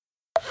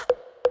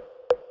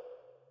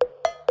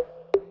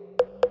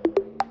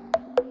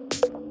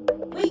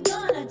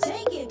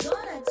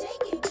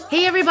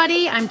Hey,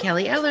 everybody, I'm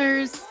Kelly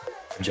Ellers.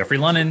 Jeffrey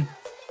Lunnan.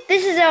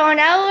 This is Owen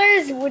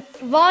Ellers with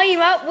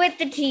Volume Up with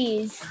the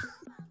Teas.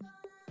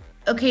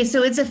 Okay,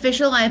 so it's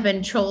official. I've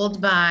been trolled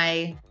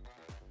by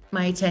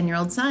my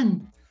 10-year-old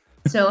son.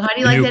 So how do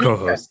you like new that?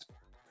 Co-host.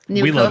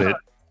 New we co-host.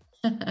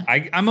 love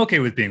it. I'm okay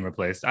with being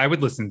replaced. I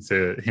would listen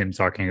to him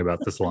talking about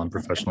the salon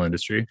professional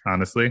industry,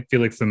 honestly. I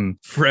feel like some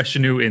fresh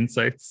new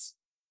insights.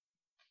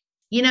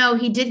 You know,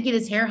 he did get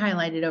his hair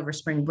highlighted over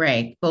spring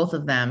break, both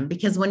of them,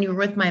 because when you were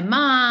with my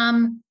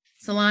mom,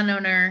 salon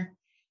owner,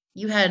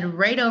 you had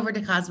right over to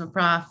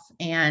Cosmoprof,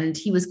 and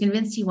he was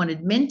convinced he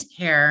wanted mint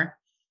hair.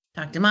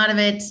 Talked him out of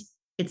it.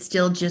 It's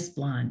still just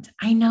blonde.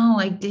 I know,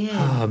 I did.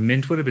 Oh,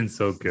 mint would have been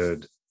so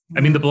good.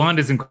 I mean, the blonde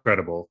is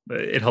incredible.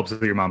 It helps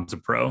that your mom's a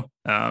pro.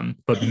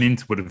 But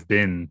mint would have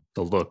been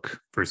the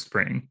look for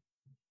spring.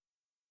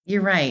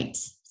 You're right.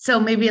 So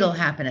maybe it'll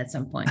happen at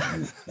some point.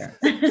 Sure.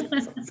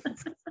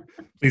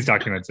 Please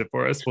document it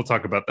for us. We'll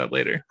talk about that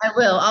later. I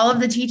will. All of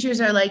the teachers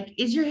are like,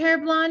 is your hair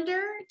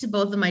blonder? To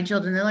both of my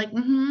children. They're like,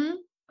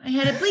 I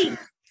had it bleached.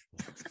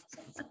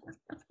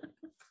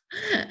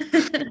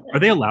 Are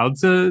they allowed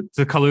to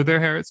color their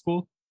hair at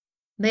school?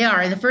 They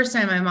are. The first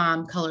time my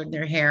mom colored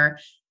their hair,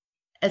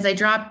 as I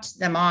dropped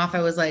them off,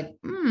 I was like,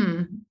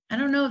 I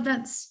don't know if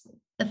that's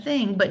a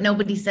thing, but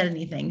nobody said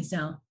anything.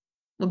 So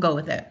we'll go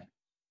with it.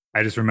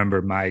 I just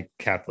remember my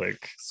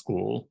Catholic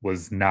school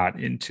was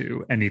not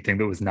into anything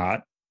that was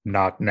not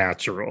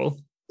natural.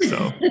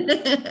 So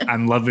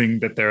I'm loving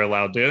that they're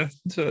allowed to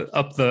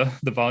up the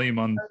volume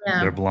on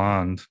their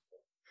blonde.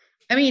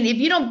 I mean, if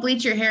you don't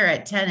bleach your hair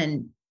at 10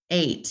 and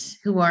 8,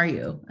 who are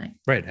you?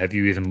 Right. Have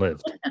you even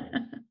lived?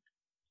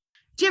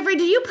 Jeffrey,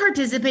 did you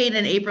participate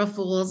in April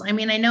Fools? I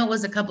mean, I know it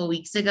was a couple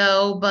weeks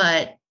ago,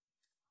 but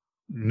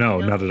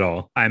no, not at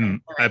all.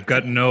 I've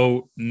got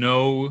no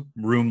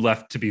room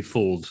left to be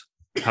fooled.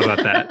 How about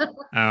that?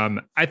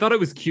 I thought it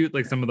was cute,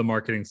 like some of the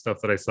marketing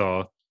stuff that I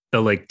saw. The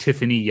like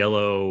Tiffany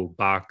yellow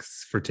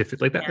box for Tiffany,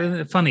 like that.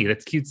 Yeah. Funny,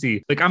 that's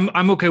cutesy. Like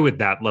I'm okay with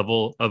that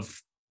level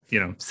of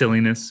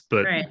silliness,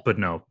 but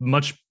no,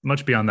 much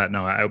beyond that.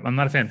 No, I'm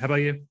not a fan. How about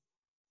you?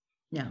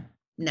 No.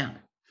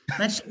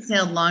 That should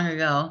sailed long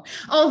ago.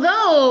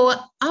 Although,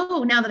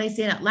 now that I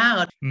say it out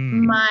loud,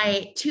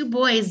 my 2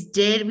 boys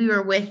we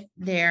were with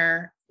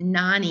their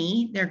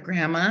nanny, their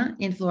grandma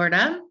in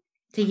Florida,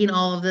 taking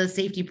all of the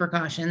safety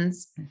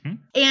precautions. Mm-hmm.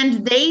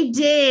 And they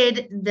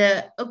did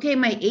my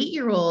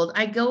 8-year-old,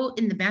 I go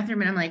in the bathroom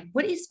and I'm like,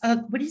 what is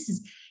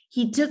this?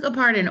 He took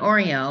apart an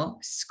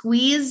Oreo,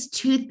 squeezed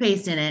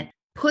toothpaste in it,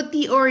 put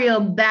the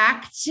Oreo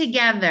back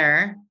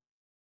together,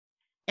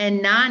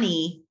 and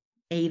Nani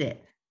ate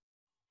it.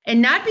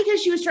 And not because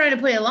she was trying to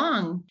play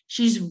along.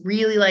 She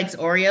really likes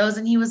Oreos.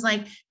 And he was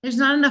like, there's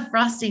not enough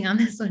frosting on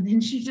this one.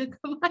 And she took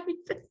a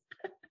bite.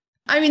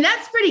 I mean,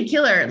 that's pretty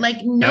killer.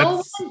 Like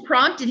no one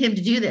prompted him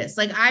to do this.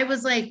 Like I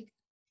was like,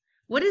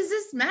 what is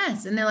this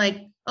mess? And they're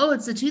like, oh,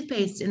 it's the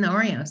toothpaste in the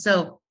Oreo.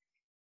 So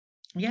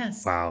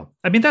yes. Wow.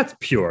 I mean, that's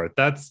pure.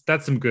 That's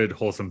some good,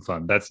 wholesome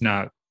fun. That's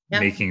not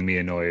making me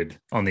annoyed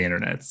on the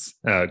internets.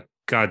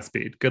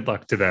 Godspeed. Good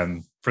luck to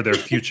them for their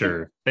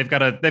future. They've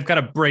got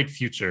a bright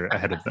future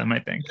ahead of them,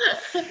 I think.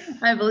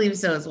 I believe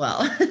so as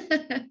well.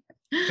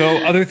 So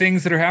other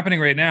things that are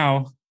happening right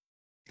now,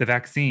 the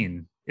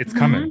vaccine, it's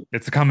coming.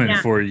 It's coming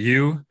for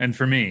you and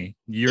for me.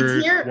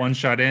 You're 1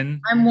 shot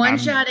in. I'm 1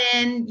 shot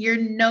in. You're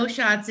no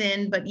shots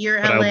in, but LA.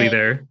 I'll be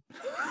there.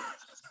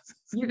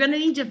 You're going to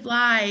need to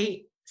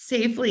fly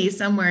safely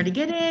somewhere to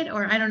get it,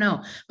 or I don't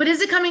know. But is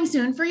it coming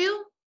soon for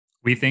you?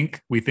 We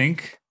think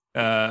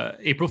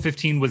April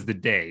 15 was the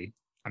day.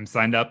 I'm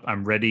signed up.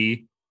 I'm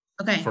ready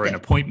for an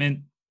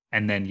appointment.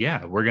 And then,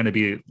 we're going to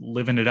be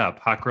living it up.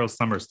 Hot girl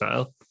summer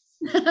style.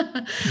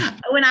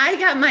 When I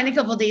got mine a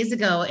couple of days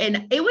ago,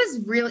 and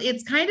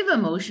it's kind of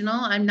emotional.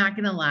 I'm not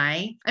going to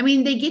lie. I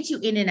mean, they get you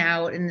in and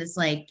out and it's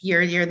like,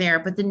 you're there,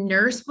 but the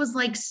nurse was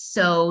like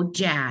so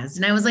jazzed.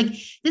 And I was like,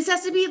 this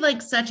has to be like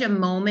such a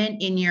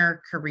moment in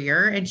your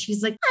career. And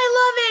she's like, I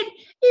love it.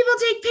 People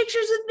take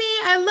pictures with me.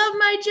 I love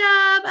my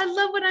job. I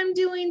love what I'm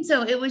doing.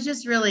 So it was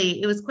just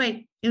it was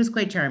quite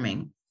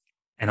charming.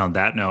 And on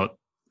that note,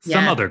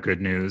 some other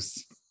good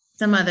news.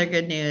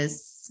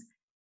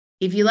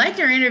 If you liked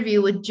our interview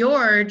with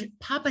George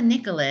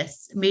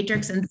Papanicolaou,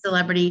 Matrix and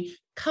celebrity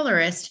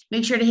colorist,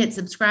 make sure to hit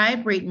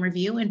subscribe, rate, and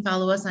review, and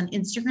follow us on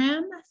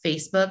Instagram,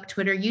 Facebook,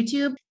 Twitter,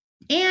 YouTube,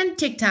 and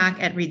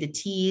TikTok at Read the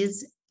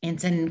Teas, and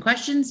send in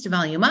questions to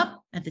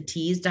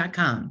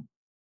volumeup@theteas.com.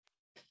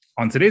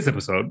 On today's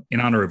episode,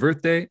 in honor of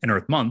Earth Day and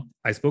Earth Month,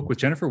 I spoke with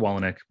Jennifer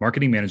Walenek,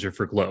 marketing manager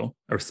for Glow,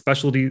 a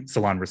specialty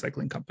salon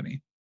recycling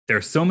company. There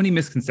are so many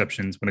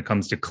misconceptions when it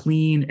comes to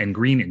clean and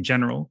green in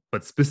general,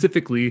 but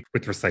specifically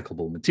with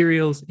recyclable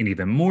materials, and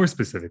even more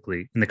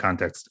specifically in the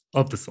context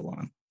of the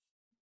salon.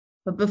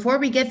 But before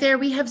we get there,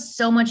 we have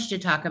so much to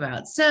talk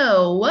about.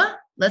 So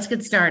let's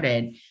get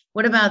started.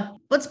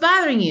 What's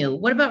bothering you?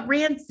 What about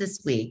rants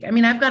this week? I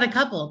mean, I've got a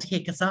couple to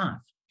kick us off.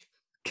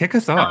 Kick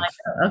us off.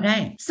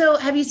 Okay. So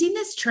have you seen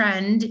this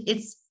trend?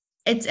 It's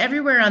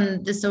everywhere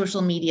on the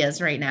social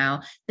medias right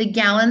now. The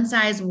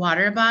gallon-sized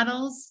water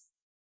bottles.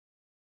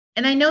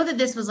 and I know that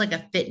this was like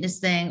a fitness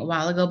thing a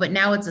while ago, but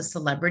now it's a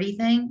celebrity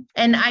thing.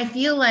 And I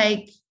feel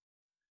like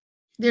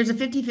there's a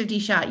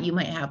 50-50 shot you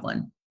might have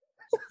one.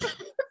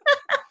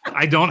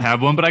 I don't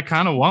have one, but I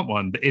kind of want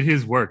one. It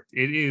has worked.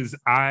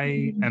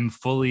 I am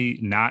fully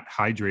not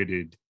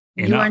hydrated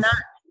enough. You are not.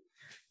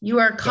 You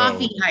are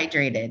coffee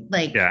hydrated.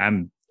 Like, yeah,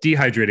 I'm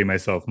dehydrating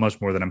myself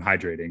much more than I'm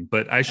hydrating,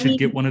 but I should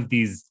get one of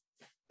these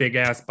big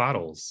ass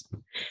bottles.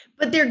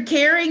 But they're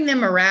carrying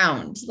them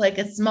around like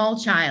a small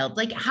child.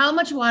 Like, how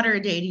much water a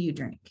day do you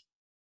drink?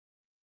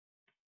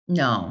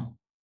 No.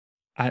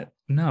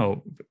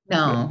 No.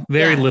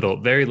 Very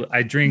little.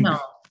 I drink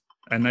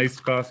a nice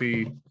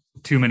coffee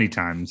too many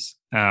times.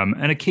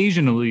 And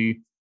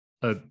occasionally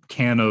a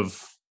can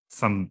of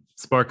some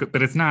sparkle,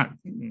 but it's not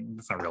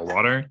real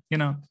water,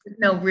 No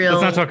real.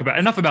 Let's not talk about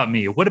enough about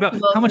me. What about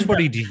how much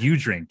water do you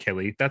drink,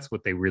 Kelly? That's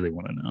what they really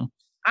want to know.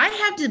 I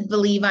have to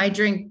believe I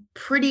drink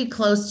pretty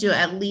close to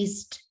at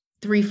least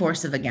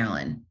 3/4 of a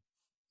gallon.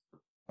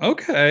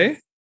 Okay.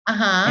 All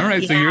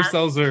right. Yeah. So your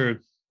cells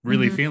are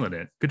really feeling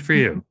it. Good for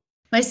you.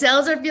 My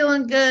cells are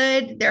feeling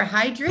good. They're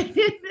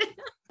hydrated.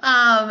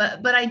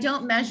 But I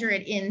don't measure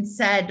it in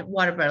said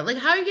water bottle. Like,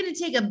 how are you going to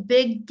take a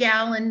big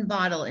gallon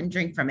bottle and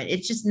drink from it?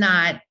 It's just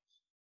not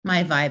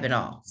my vibe at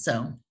all.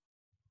 So,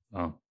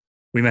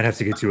 we might have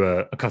to get you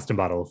a custom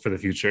bottle for the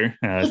future.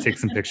 Take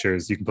some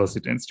pictures. You can post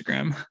it to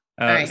Instagram.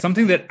 Right.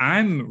 Something that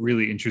I'm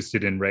really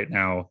interested in right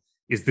now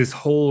is this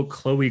whole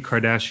Khloe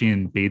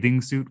Kardashian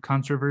bathing suit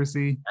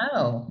controversy.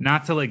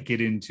 Not to like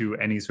get into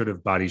any sort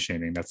of body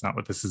shaming. That's not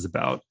what this is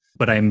about.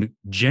 But I'm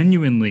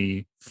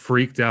genuinely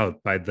freaked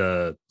out by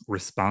the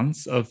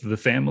response of the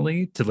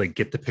family to like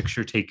get the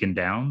picture taken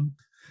down.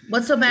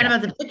 What's so bad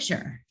about the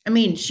picture? I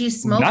mean,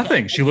 she's smoking.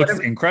 Nothing. She looks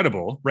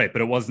incredible. Right.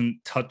 But it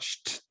wasn't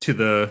touched to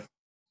the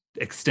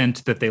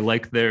extent that they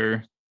like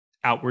their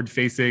outward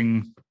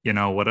facing,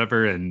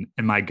 whatever. And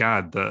my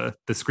God, the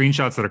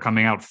screenshots that are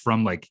coming out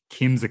from like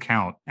Kim's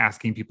account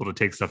asking people to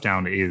take stuff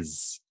down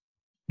is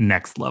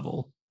next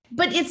level.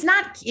 But it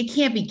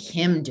can't be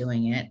Kim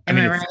doing it. I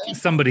mean,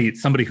 it's somebody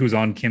who's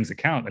on Kim's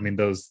account. I mean,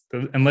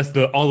 unless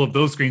all of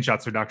those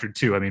screenshots are doctored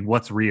too. I mean,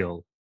 what's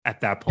real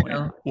at that point?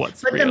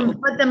 What's real?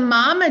 But the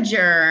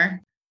momager,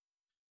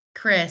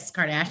 Kris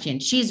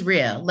Kardashian, she's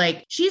real.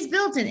 Like, she's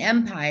built an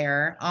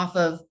empire off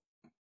of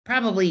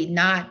probably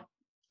not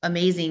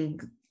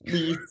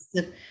amazingly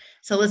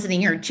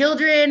soliciting her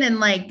children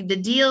and like the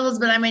deals.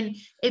 But I mean,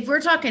 if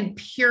we're talking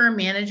pure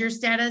manager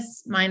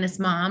status minus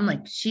mom,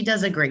 like, she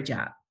does a great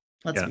job.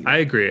 I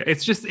agree. It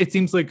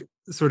seems like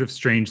sort of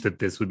strange that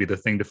this would be the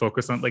thing to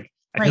focus on. Like,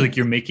 I feel like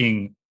you're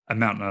making a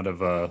mountain out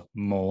of a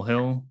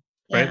molehill,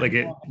 right?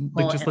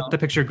 Just let the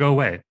picture go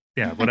away.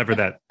 Yeah. Whatever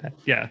that.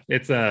 Yeah.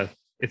 It's a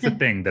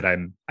thing that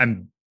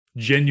I'm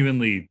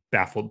genuinely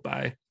baffled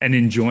by and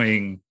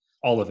enjoying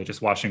all of it,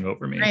 just washing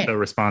over me. Right. The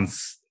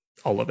response,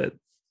 all of it.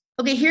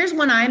 Okay. Here's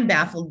one I'm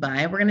baffled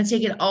by. We're going to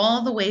take it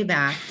all the way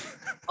back.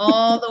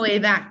 All the way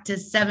back to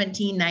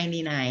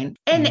 1799.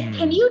 And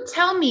can you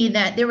tell me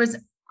that there was,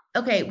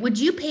 would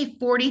you pay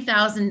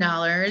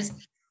 $40,000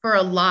 for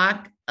a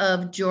lock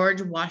of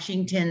George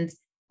Washington's,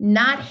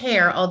 not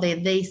hair, although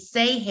they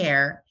say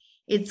hair,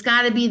 it's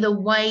got to be the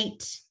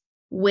white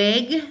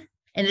wig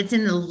and it's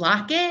in the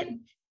locket?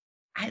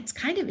 It's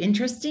kind of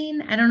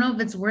interesting. I don't know if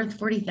it's worth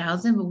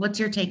 $40,000, but what's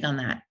your take on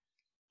that?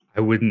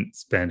 I wouldn't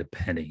spend a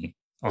penny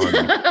on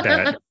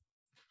that.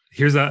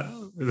 Here's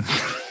No,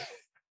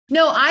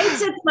 I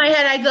took my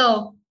head, I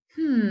go,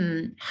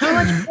 how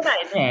much could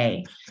I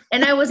pay?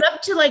 And I was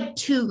up to like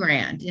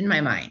 $2,000 in my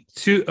mind.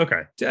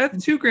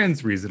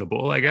 $2,000's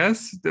reasonable, I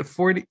guess. The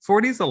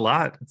 40's a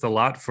lot. It's a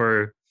lot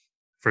for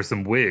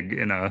some wig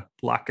in a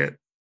locket.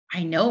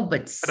 I know,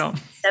 but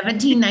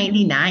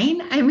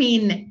 $17.99. I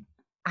mean,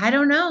 I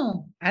don't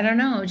know. I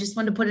just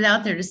wanted to put it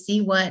out there to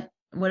see what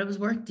it was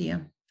worth to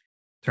you.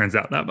 Turns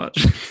out not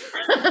much.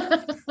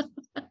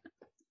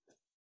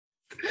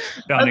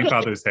 Founding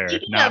father's hair,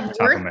 not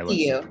top of my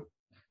list.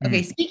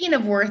 Okay, speaking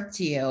of worth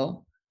to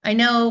you, I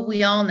know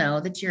we all know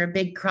that you're a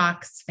big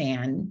Crocs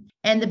fan,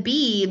 and the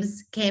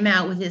Biebs came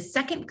out with his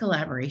second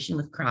collaboration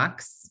with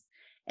Crocs,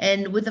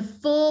 and with a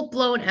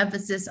full-blown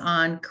emphasis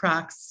on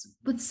Crocs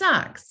with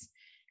socks.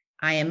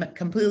 I am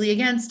completely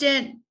against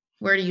it.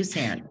 Where do you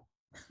stand?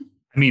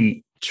 I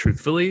mean,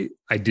 truthfully,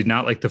 I did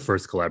not like the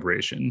first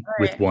collaboration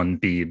with one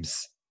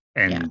Biebs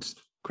and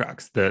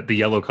Crocs. The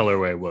yellow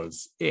colorway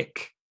was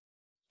ick,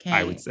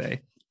 I would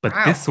say. But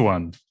this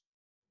one,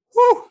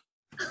 whoo!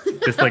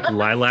 This like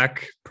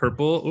lilac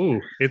purple.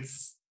 Ooh,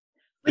 it's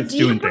doing things. Do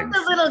you put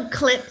the little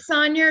clips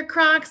on your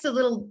Crocs?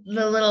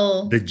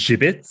 The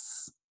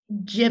gibbets?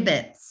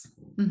 Gibbets.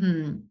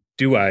 Mm-hmm.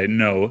 Do I?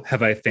 No.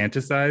 Have I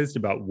fantasized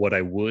about what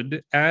I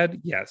would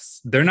add?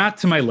 Yes. They're not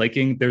to my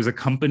liking. There's a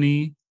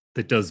company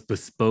that does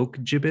bespoke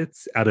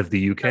gibbets out of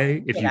the UK.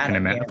 If you can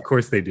imagine. Of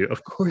course they do.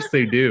 Of course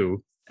they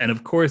do. And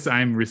of course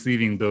I'm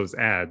receiving those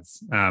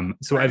ads.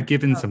 So I've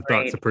given some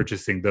thought to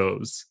purchasing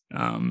those.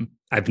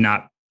 I've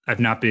not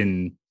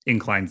been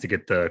inclined to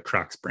get the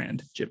Crocs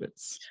brand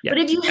gibbets yet,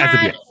 but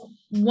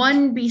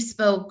one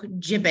bespoke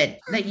gibbet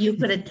that you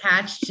could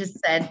attach to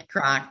said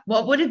croc,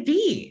 what would it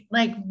be?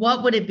 Like,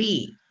 what would it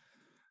be?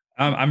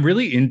 I'm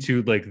really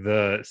into like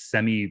the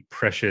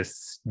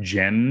semi-precious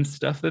gem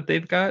stuff that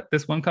they've got.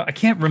 This one, I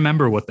can't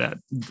remember what that.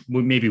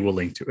 Maybe we'll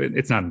link to it.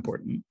 It's not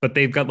important, but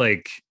they've got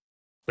like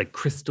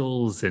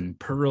crystals and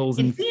pearls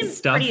and seems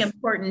stuff. Pretty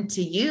important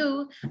to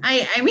you.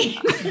 I mean,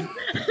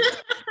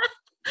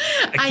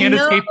 I can't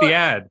escape the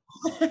ad.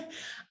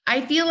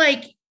 I feel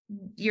like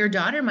your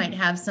daughter might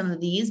have some of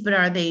these, but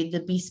are they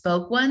the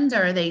bespoke ones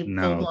or are they?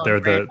 No, they're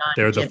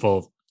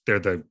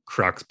the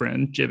Crocs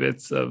brand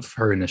gibbets of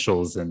her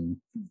initials and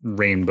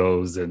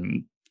rainbows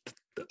and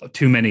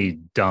too many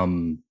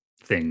dumb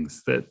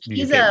things that she's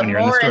you get when you're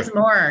in the store. More is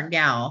more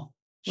gal,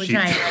 which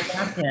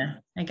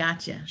I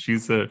got you. She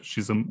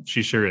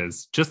sure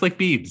is. Just like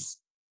Biebs.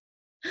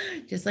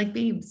 Just like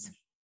Biebs.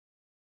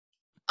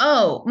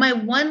 Oh, my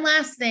one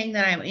last thing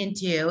that I'm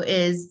into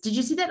is, did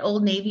you see that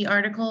Old Navy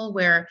article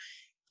where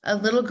a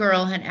little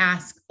girl had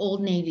asked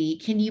Old Navy,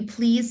 can you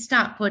please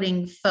stop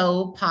putting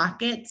faux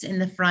pockets in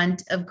the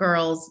front of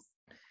girls'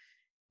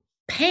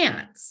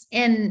 pants?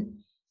 And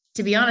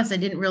to be honest, I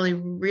didn't really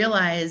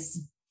realize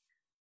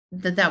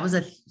that was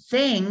a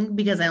thing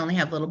because I only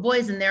have little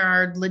boys and there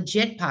are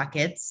legit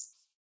pockets.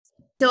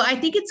 So I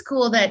think it's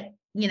cool that,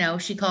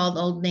 she called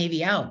Old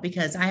Navy out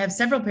because I have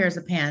several pairs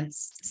of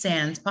pants,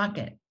 sans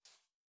pocket.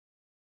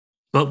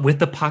 But with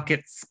the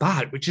pocket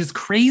spot, which is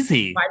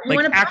crazy,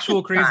 like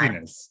actual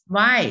craziness.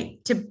 Why?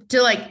 To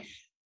like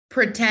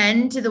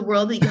pretend to the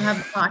world that you have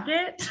a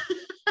pocket?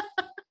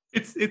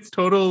 It's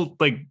total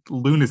like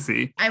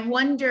lunacy. I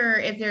wonder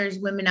if there's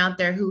women out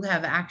there who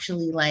have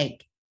actually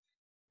like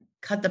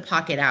cut the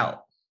pocket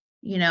out,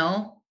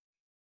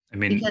 I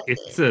mean, because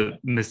it's a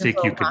mistake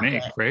you could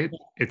make, right?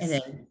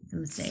 It's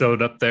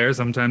sewed up there.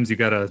 Sometimes you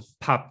got to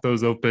pop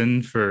those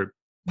open for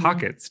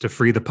pockets to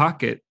free the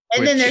pocket.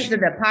 And then there's the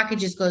pocket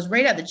just goes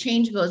right out. The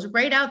change goes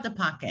right out the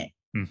pocket.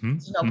 Mm-hmm,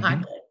 there's no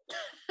pocket.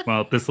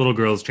 Well, this little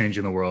girl is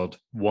changing the world.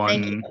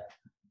 One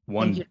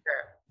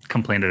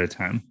complaint at a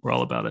time. We're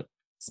all about it.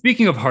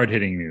 Speaking of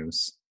hard-hitting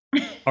news,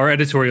 our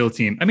editorial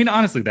team, I mean,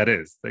 honestly, that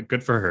is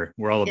good for her.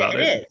 We're all about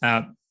it.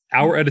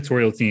 Our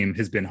editorial team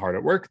has been hard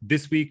at work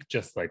this week,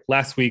 just like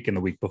last week and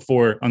the week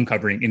before,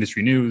 uncovering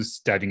industry news,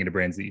 diving into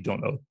brands that you don't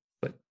know,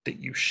 but that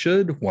you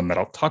should, one that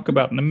I'll talk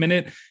about in a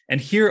minute. And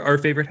here are our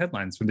favorite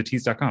headlines from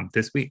thetease.com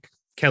this week.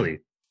 Kelly,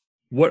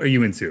 what are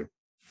you into?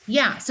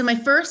 Yeah. So my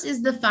first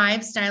is the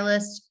 5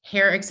 stylish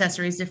hair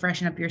accessories to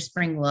freshen up your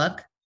spring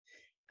look.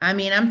 I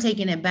mean, I'm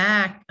taking it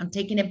back. I'm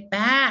taking it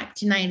back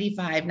to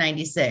 95,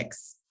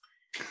 96.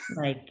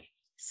 Like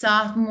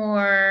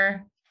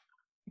sophomore,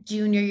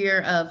 junior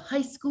year of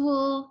high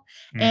school.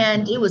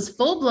 And it was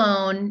full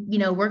blown,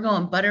 we're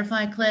going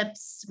butterfly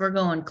clips. We're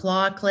going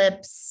claw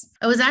clips.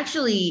 I was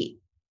actually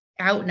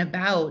out and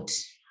about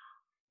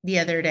the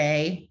other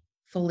day,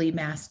 fully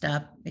masked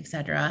up,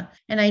 etc.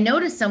 And I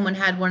noticed someone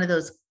had one of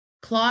those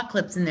claw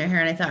clips in their hair.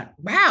 And I thought,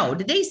 wow,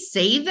 did they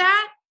save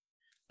that?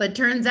 But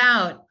turns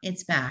out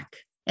it's back.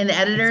 And the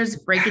editors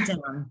break it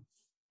down.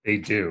 They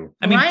do.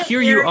 I mean,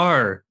 here you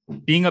are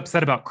being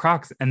upset about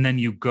Crocs, and then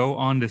you go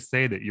on to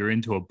say that you're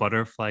into a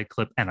butterfly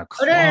clip and a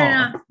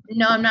claw.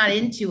 No, I'm not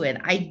into it.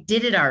 I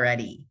did it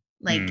already.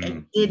 I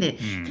did it.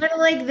 Kind of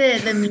like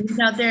the memes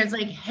out there. It's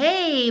like,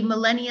 hey,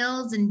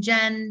 millennials and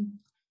Gen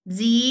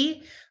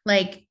Z,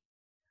 like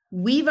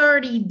we've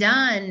already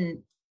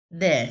done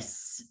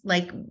this.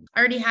 Like I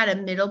already had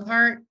a middle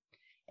part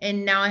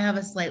and now I have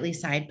a slightly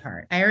side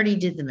part. I already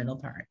did the middle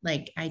part.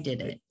 Like I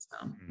did it.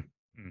 So.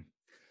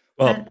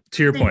 Well,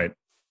 to your point,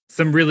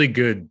 some really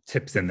good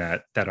tips in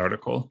that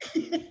article.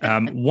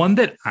 One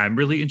that I'm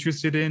really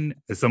interested in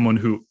is someone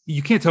who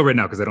you can't tell right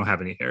now because I don't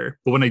have any hair,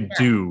 but when I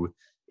do,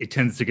 it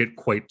tends to get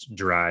quite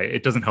dry.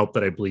 It doesn't help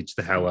that I bleach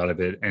the hell out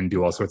of it and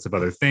do all sorts of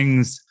other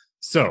things.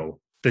 So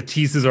the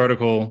Tease's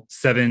article,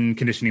 7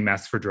 conditioning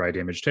masks for dry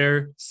damaged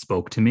hair,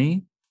 spoke to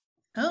me.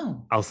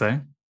 Oh, I'll say.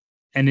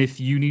 And if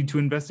you need to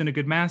invest in a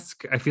good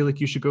mask, I feel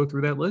like you should go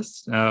through that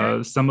list.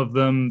 Some of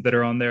them that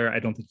are on there, I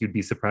don't think you'd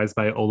be surprised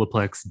by.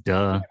 Olaplex,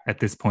 duh. At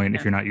this point,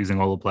 if you're not using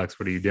Olaplex,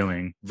 what are you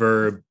doing?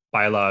 Verb,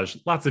 Biolage,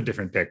 lots of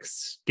different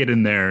picks. Get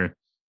in there,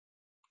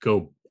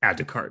 go add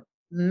to cart.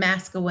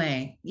 Mask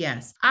away.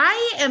 Yes.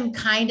 I am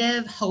kind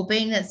of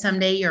hoping that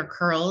someday your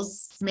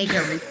curls make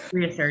a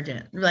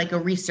resurgence. Like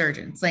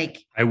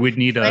I would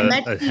need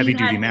a heavy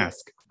duty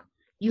mask.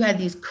 You had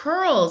these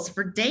curls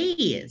for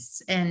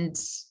days and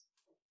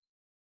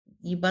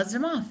you buzzed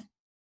them off.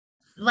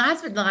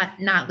 Last but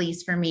not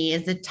least for me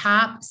is the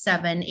top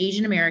 7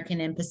 Asian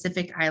American and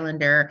Pacific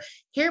Islander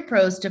hair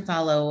pros to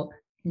follow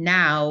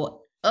now,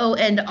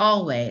 and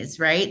always,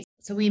 right?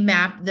 So we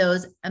map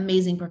those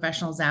amazing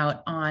professionals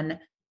out on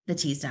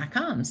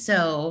thetease.com.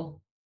 So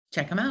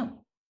check them out.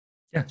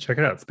 Yeah, check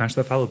it out. Smash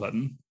that follow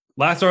button.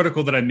 Last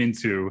article that I'm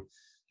into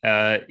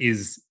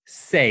is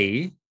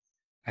Say.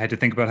 I had to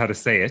think about how to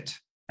say it.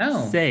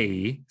 Oh.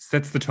 Say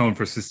sets the tone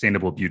for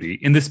sustainable beauty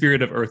in the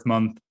spirit of Earth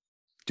Month,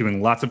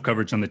 doing lots of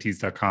coverage on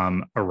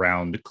thetease.com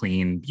around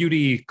clean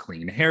beauty,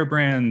 clean hair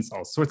brands,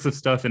 all sorts of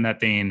stuff in that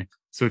vein.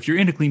 So if you're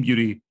into clean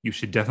beauty, you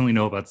should definitely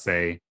know about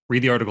Saie.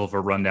 Read the article for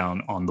a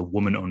rundown on the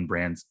woman-owned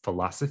brand's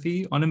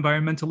philosophy on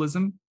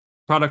environmentalism,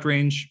 product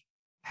range,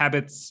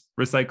 habits,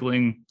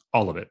 recycling,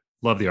 all of it.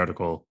 Love the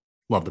article.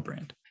 Love the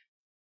brand.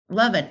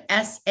 Love it.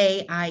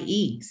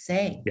 Saie.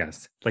 Saie.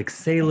 Yes. Like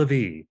c'est la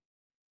vie.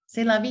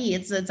 C'est la vie.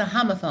 It's a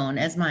homophone,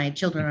 as my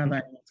children are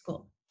learning at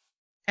school.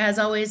 As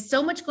always,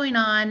 so much going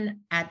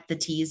on at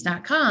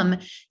thetease.com.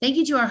 Thank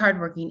you to our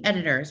hardworking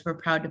editors. We're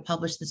proud to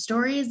publish the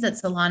stories that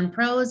salon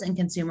pros and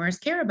consumers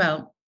care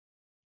about.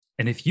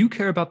 And if you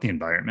care about the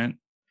environment,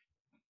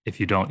 if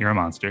you don't, you're a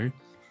monster,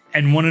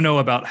 and want to know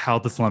about how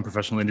the salon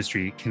professional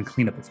industry can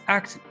clean up its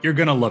act, you're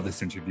going to love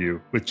this interview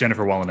with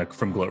Jennifer Wallenich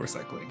from Glow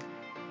Recycling.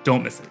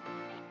 Don't miss it.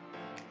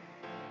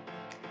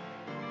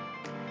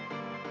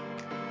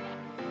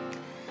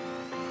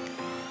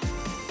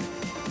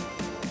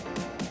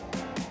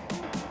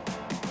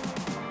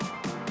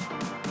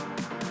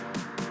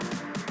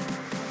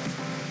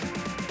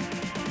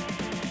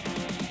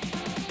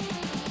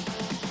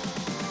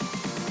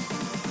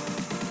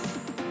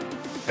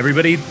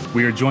 Everybody,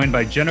 we are joined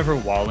by Jennifer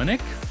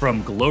Wallenich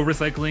from Glow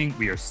Recycling.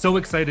 We are so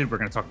excited. We're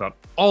going to talk about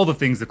all the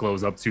things that Glow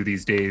is up to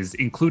these days,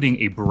 including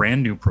a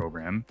brand new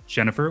program.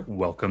 Jennifer,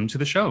 welcome to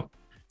the show.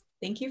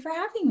 Thank you for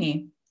having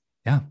me.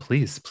 Yeah,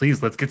 please,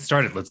 let's get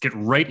started. Let's get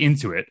right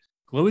into it.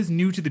 Glow is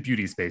new to the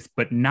beauty space,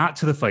 but not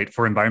to the fight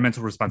for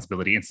environmental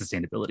responsibility and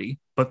sustainability.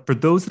 But for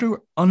those that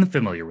are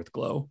unfamiliar with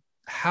Glow,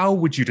 how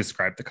would you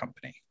describe the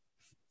company?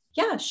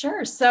 Yeah,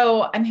 sure.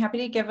 So I'm happy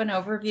to give an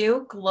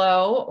overview.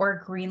 Glow,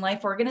 or Green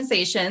Life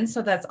Organization.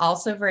 So that's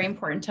also very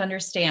important to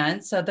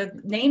understand. So the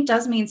name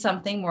does mean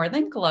something more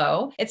than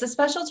glow. It's a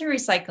specialty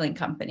recycling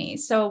company.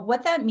 So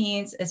what that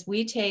means is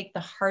we take the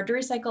hard to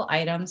recycle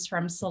items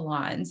from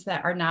salons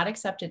that are not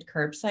accepted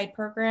curbside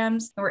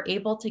programs, and we're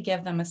able to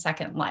give them a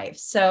second life.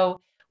 So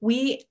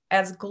we,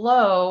 as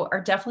Glow, are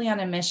definitely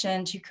on a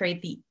mission to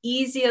create the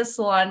easiest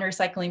salon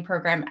recycling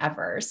program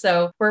ever.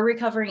 So we're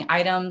recovering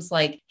items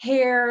like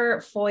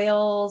hair,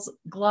 foils,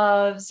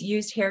 gloves,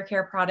 used hair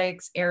care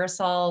products,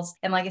 aerosols.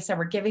 And like I said,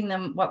 we're giving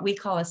them what we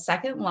call a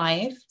second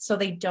life so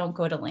they don't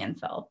go to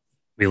landfill.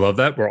 We love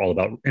that. We're all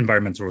about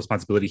environmental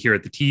responsibility here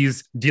at the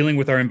Tease, dealing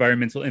with our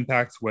environmental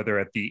impacts, whether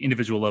at the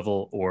individual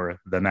level or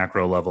the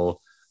macro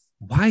level.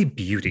 Why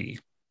beauty?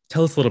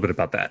 Tell us a little bit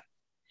about that.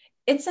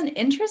 It's an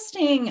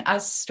interesting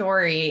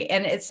story,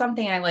 and it's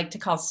something I like to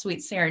call sweet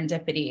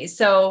serendipity.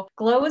 So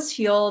Glow is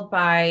fueled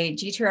by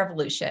G2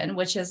 Revolution,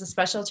 which is a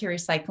specialty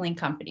recycling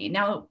company.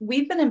 Now,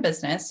 we've been in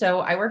business.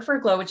 So I work for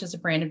Glow, which is a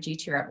brand of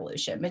G2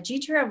 Revolution, but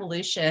G2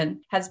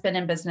 Revolution has been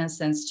in business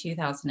since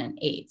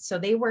 2008. So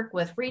they work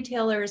with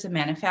retailers and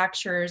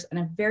manufacturers on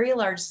a very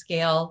large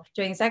scale,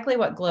 doing exactly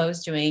what Glow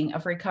is doing,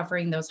 of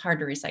recovering those hard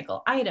to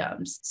recycle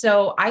items.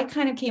 So I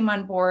kind of came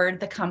on board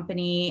the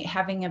company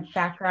having a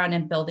background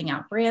in building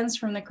out brands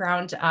from the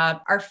ground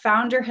up. Our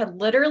founder had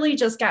literally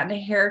just gotten a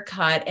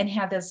haircut and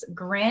had this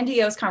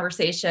grandiose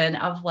conversation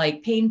of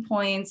like pain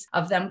points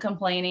of them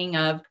complaining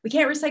of, we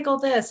can't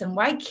recycle this. And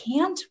why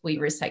can't we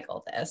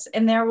recycle this?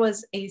 And there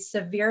was a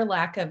severe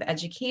lack of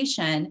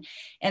education.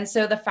 And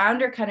so the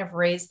founder kind of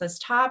raised this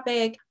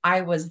topic. I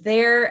was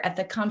there at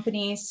the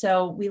company.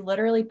 So we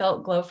literally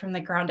built Glow from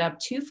the ground up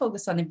to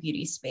focus on the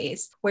beauty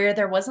space where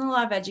there wasn't a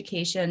lot of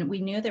education.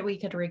 We knew that we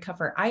could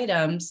recover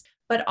items,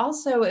 but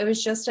also it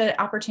was just an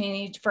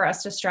opportunity for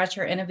us to stretch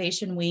our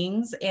innovation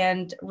wings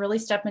and really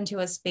step into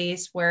a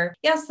space where,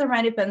 yes, there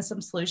might have been some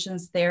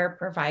solutions there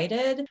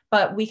provided,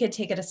 but we could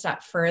take it a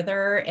step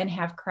further and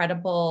have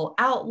credible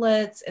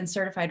outlets and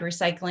certified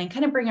recycling,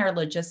 kind of bring our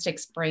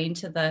logistics brain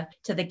to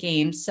the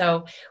game.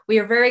 So we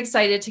are very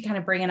excited to kind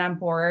of bring it on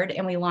board,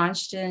 and we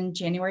launched in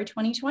January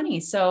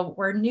 2020. So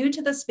we're new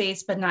to the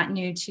space, but not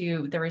new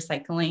to the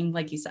recycling,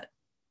 like you said.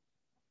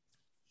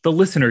 The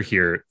listener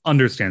here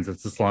understands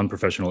that the salon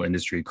professional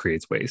industry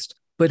creates waste,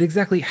 but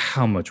exactly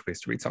how much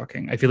waste are we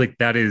talking? I feel like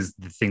that is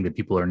the thing that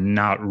people are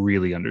not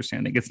really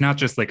understanding. It's not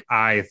just like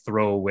I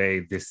throw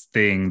away this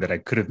thing that I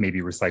could have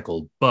maybe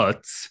recycled,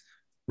 but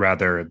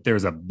rather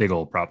there's a big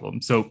old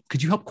problem. So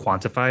could you help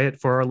quantify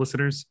it for our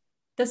listeners?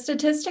 The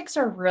statistics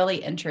are really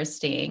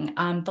interesting.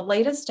 The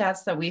latest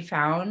stats that we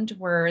found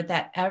were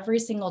that every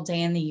single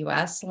day in the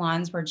US,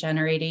 salons were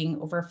generating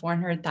over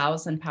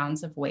 400,000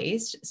 pounds of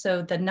waste.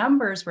 So the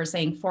numbers were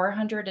saying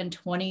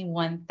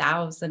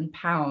 421,000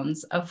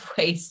 pounds of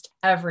waste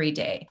every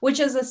day, which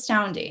is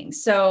astounding.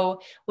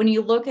 So when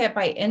you look at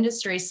by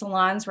industry,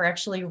 salons were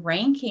actually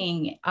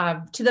ranking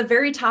to the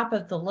very top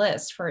of the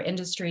list for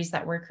industries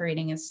that were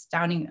creating an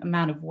astounding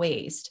amount of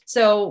waste.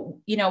 So,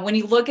 when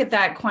you look at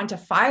that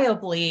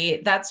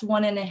quantifiably, that's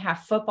 1.5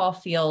 football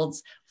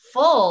fields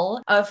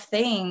full of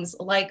things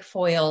like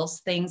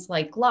foils, things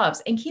like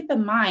gloves. And keep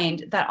in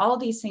mind that all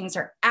these things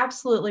are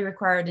absolutely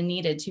required and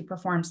needed to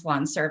perform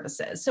salon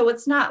services. So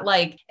it's not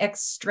like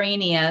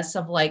extraneous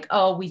of like,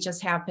 oh, we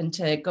just happen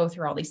to go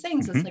through all these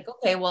things. Mm-hmm. It's like,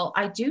 okay, well,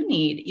 I do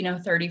need,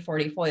 30,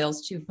 40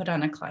 foils to put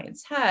on a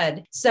client's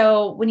head.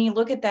 So when you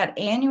look at that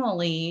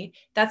annually,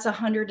 that's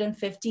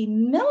 150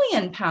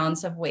 million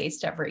pounds of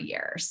waste every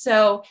year.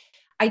 So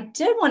I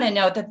did want to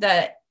note that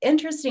the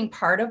interesting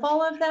part of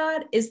all of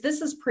that is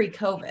this is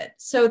pre-COVID.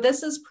 So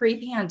this is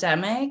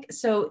pre-pandemic.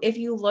 So if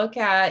you look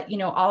at,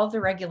 all of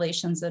the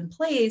regulations in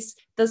place,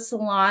 the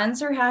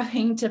salons are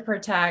having to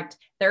protect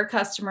their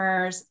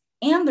customers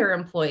and their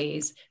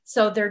employees.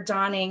 So they're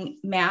donning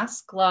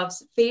masks,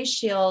 gloves, face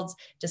shields,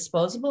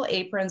 disposable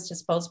aprons,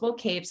 disposable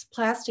capes,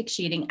 plastic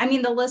sheeting. I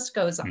mean, the list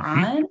goes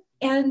on.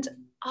 And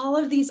all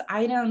of these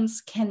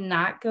items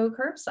cannot go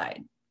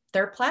curbside.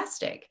 They're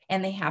plastic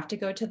and they have to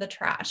go to the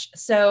trash.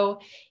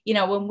 So,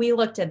 when we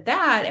looked at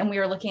that and we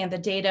were looking at the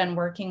data and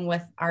working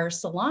with our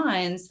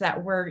salons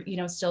that were,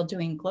 still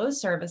doing Glow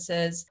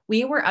services,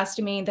 we were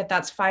estimating that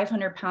that's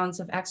 500 pounds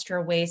of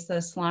extra waste that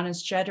a salon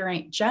is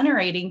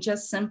generating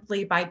just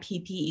simply by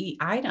PPE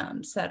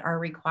items that are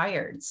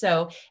required.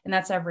 So, and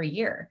that's every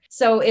year.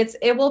 So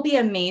it will be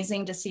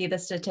amazing to see the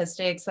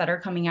statistics that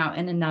are coming out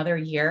in another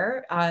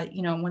year,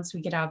 once we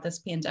get out of this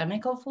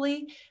pandemic,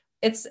 hopefully.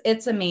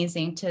 It's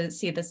amazing to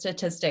see the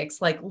statistics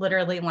like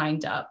literally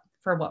lined up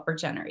for what we're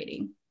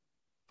generating.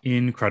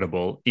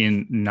 Incredible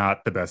in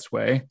not the best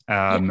way.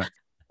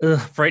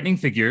 Frightening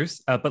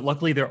figures, but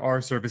luckily there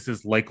are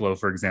services like Glow,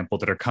 for example,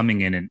 that are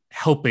coming in and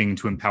helping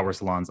to empower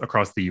salons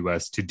across the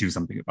US to do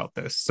something about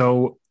this.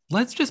 So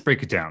let's just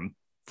break it down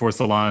for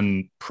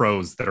salon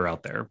pros that are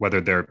out there,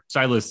 whether they're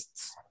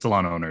stylists,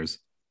 salon owners.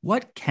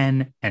 What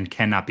can and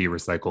cannot be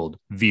recycled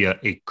via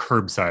a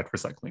curbside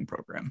recycling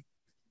program?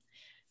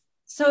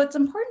 So it's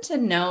important to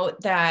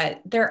note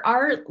that there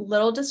are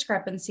little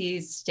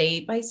discrepancies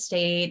state by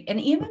state and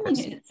even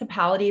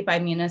municipality by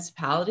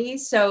municipality.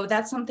 So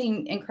that's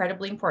something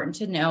incredibly important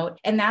to note.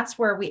 And that's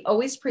where we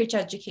always preach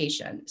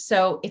education.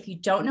 So if you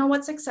don't know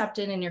what's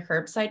accepted in your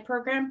curbside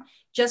program,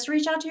 just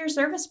reach out to your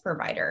service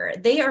provider.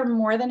 They are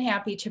more than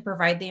happy to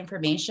provide the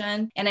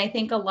information. And I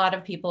think a lot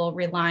of people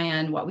rely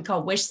on what we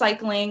call wish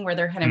cycling, where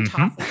they're kind of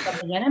tossing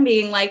something in and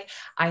being like,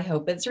 I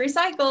hope it's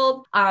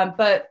recycled.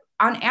 But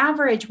on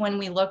average, when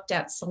we looked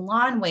at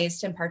salon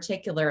waste in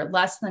particular,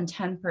 less than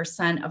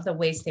 10% of the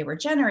waste they were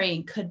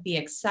generating could be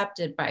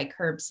accepted by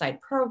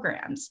curbside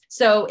programs.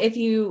 So if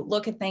you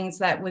look at things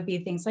that would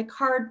be things like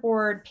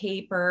cardboard,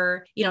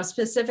 paper,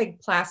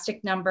 specific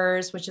plastic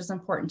numbers, which is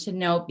important to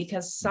note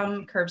because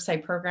some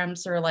curbside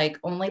programs are like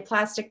only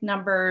plastic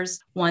numbers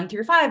 1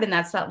 through 5. And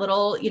that's that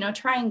little,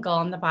 triangle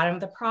on the bottom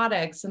of the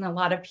products. And a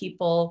lot of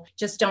people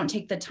just don't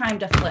take the time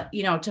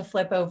to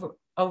flip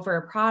over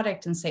a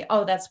product and say,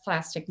 oh, that's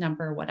plastic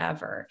number,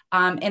 whatever.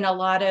 And a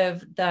lot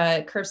of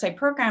the curbside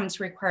programs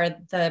require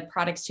the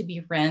products to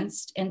be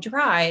rinsed and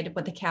dried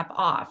with the cap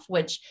off,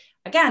 which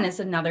again is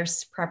another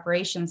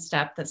preparation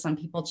step that some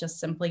people just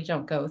simply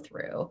don't go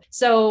through.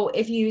 So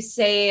if you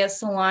say a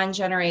salon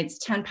generates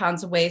 10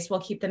 pounds of waste,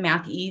 we'll keep the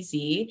math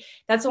easy.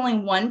 That's only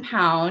 1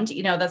 pound,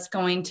 that's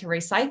going to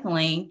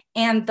recycling.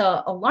 And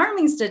the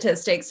alarming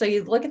statistics, so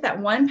you look at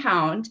that 1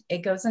 pound, it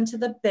goes into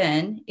the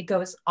bin, it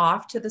goes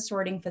off to the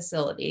sorting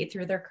facility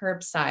through their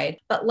curbside,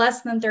 but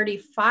less than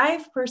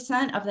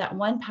 35% of that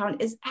 1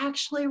 pound is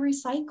actually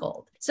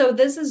recycled. So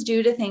this is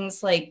due to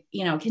things like,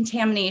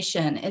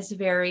 contamination is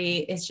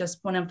just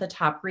one of the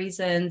top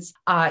reasons,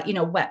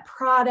 wet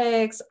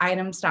products,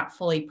 items not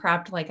fully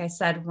prepped, like I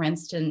said,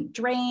 rinsed and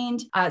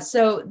drained.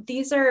 So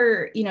these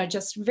are,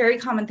 just very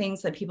common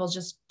things that people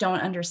just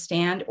don't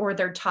understand, or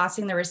they're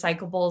tossing the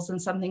recyclables in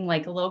something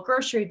like a little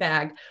grocery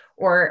bag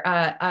or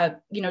a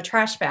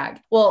trash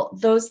bag. Well,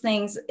 those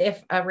things,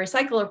 if a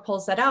recycler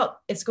pulls that out,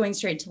 it's going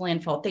straight to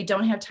landfill. They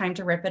don't have time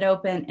to rip it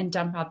open and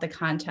dump out the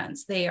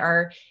contents. They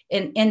are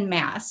in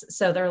mass.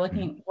 So they're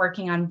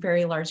working on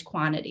very large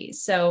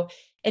quantities. So,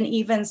 and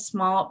even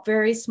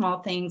very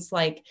small things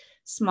like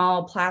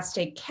small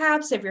plastic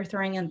caps, if you're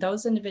throwing in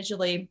those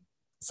individually,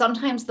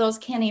 sometimes those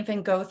can't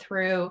even go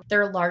through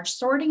their large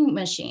sorting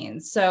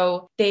machines.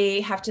 So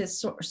they have to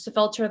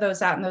filter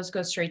those out and those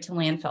go straight to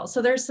landfill.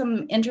 So there's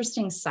some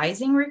interesting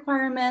sizing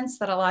requirements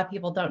that a lot of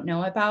people don't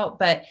know about.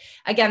 But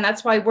again,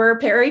 that's why we're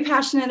very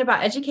passionate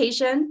about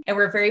education and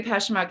we're very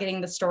passionate about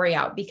getting the story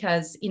out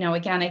because,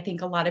 again, I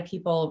think a lot of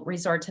people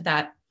resort to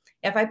that.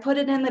 If I put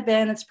it in the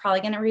bin, it's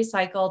probably going to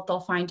recycle. They'll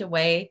find a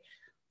way.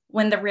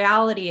 When the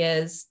reality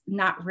is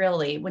not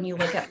really, when you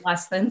look at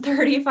less than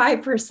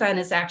 35%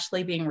 is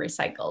actually being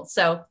recycled.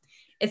 So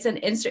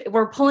it's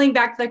we're pulling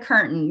back the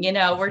curtain,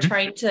 we're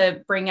trying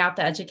to bring out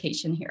the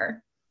education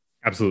here.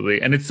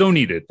 Absolutely. And it's so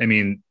needed. I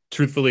mean,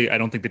 truthfully, I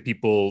don't think that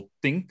people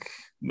think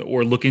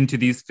or look into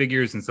these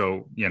figures. And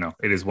so,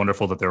 it is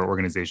wonderful that there are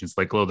organizations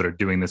like Glow that are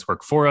doing this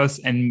work for us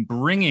and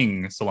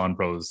bringing salon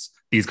pros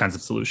these kinds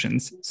of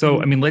solutions.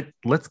 So, I mean,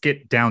 let's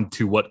get down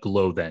to what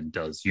Glow then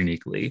does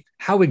uniquely.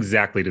 How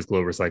exactly does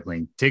Glow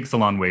Recycling take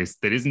salon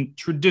waste that isn't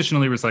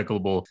traditionally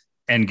recyclable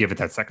and give it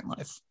that second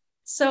life?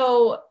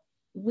 So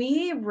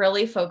we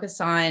really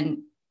focus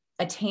on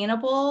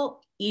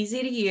attainable,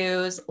 easy to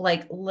use,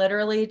 like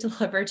literally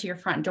delivered to your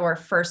front door,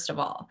 first of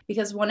all,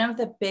 because one of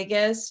the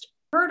biggest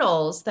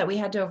hurdles that we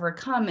had to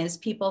overcome is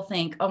people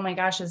think, oh my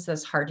gosh, is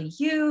this hard to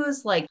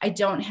use? Like, I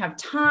don't have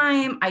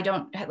time.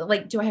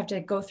 Do I have to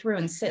go through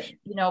and sit,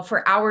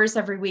 for hours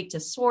every week to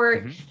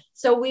sort? Mm-hmm.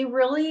 So we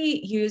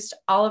really used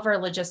all of our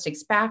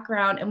logistics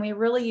background, and we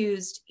really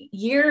used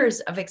years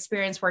of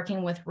experience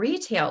working with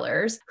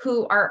retailers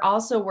who are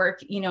also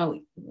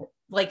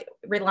like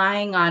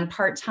relying on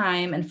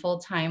part-time and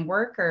full-time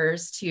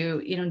workers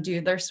to,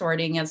 do their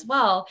sorting as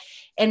well.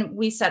 And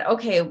we said,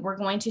 okay, we're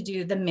going to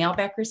do the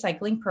mail-back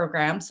recycling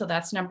program. So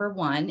that's number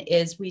one,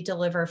 is we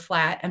deliver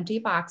flat, empty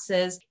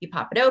boxes. You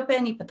pop it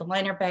open, you put the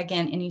liner bag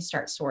in, and you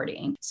start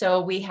sorting.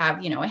 So we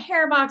have, a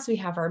hair box, we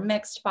have our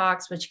mixed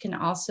box, which can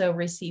also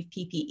receive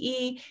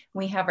PPE.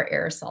 We have our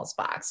aerosols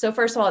box. So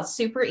first of all, it's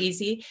super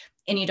easy.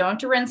 And you don't have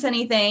to rinse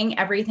anything.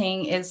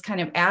 Everything is kind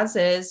of as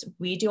is.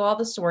 We do all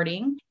the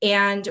sorting,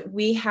 and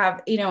we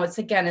have, it's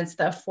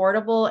the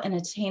affordable and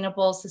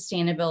attainable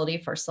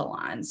sustainability for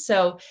salons.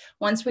 So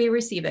once we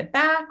receive it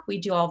back, we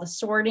do all the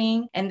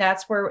sorting, and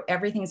that's where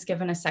everything's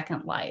given a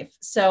second life.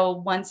 So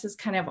once it's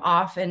kind of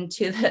off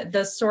into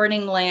the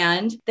sorting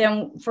land,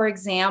 then for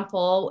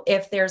example,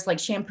 if there's like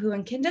shampoo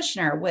and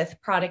conditioner with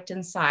product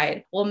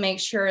inside, we'll make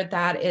sure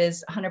that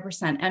is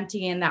 100%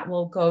 empty, and that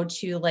will go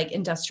to like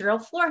industrial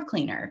floor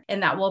cleaner.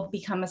 And that will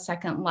become a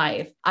second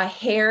life.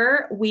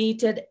 Hair, we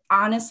did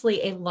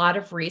honestly a lot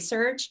of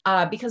research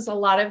because a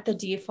lot of the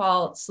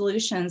default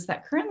solutions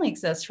that currently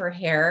exist for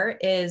hair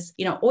is,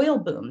 oil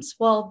booms.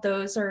 Well,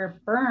 those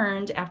are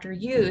burned after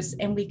use,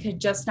 and we could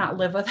just not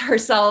live with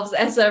ourselves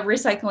as a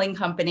recycling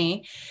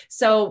company.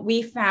 So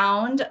we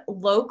found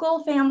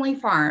local family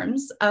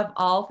farms of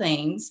all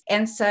things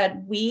and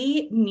said,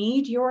 we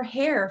need your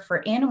hair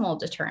for animal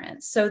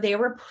deterrence. So they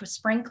were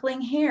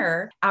sprinkling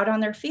hair out on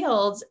their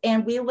fields,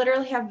 and we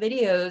literally have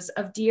videos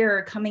of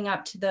deer coming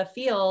up to the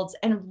fields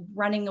and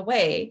running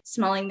away,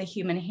 smelling the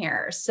human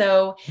hair.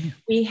 So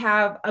we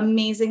have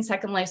amazing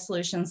second life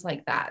solutions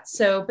like that.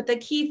 So, but the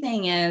key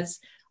thing is,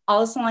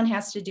 all a salon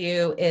has to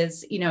do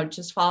is,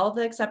 just follow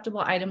the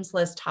acceptable items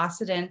list,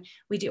 toss it in.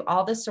 We do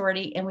all the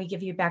sorting, and we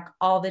give you back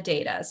all the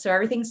data. So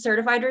everything's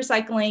certified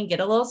recycling, get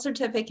a little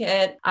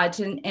certificate,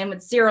 and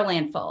with zero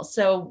landfill.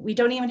 So we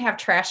don't even have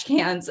trash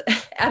cans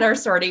at our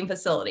sorting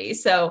facility.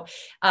 So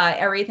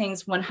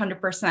everything's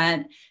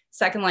 100%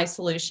 second life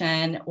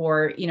solution,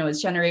 or,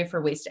 is generated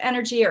for waste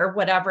energy, or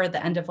whatever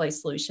the end of life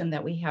solution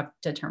that we have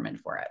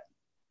determined for it.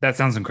 That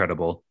sounds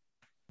incredible.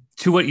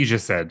 To what you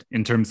just said,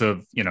 in terms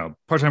of,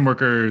 part-time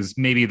workers,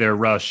 maybe they're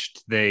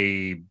rushed,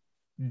 they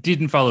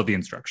didn't follow the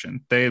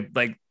instruction. They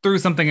threw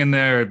something in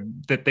there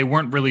that they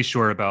weren't really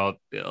sure about,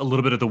 a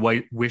little bit of the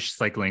white wish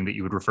cycling that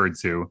you would refer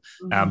to.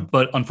 Mm-hmm.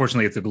 But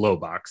unfortunately, it's a glow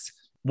box.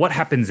 What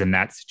happens in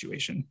that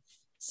situation?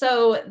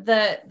 So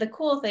the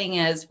cool thing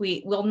is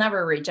we will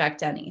never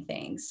reject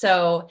anything.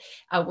 So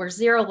we're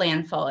zero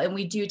landfill, and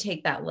we do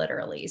take that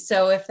literally.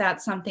 So if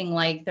that's something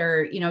like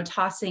they're,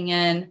 tossing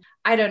in,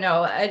 I don't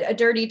know, a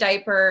dirty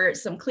diaper,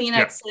 some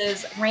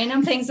Kleenexes,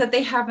 random things that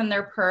they have in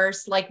their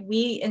purse, like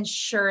we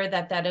ensure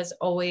that is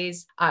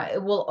always,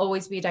 it will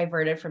always be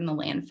diverted from the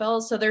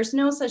landfill. So there's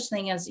no such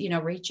thing as,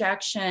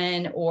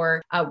 rejection,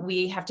 or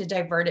we have to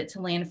divert it to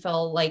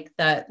landfill,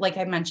 like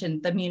I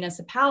mentioned, the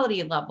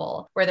municipality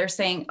level, where they're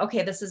saying,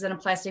 okay, this is in a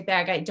plastic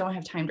bag, I don't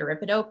have time to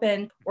rip it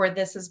open, or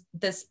this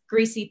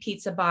greasy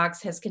pizza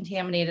box has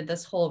contaminated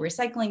this whole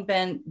recycling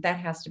bin, that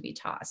has to be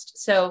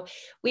tossed. So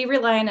we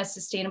rely on a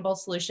sustainable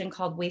solution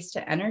called waste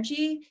to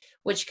energy,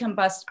 which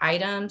combust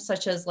items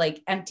such as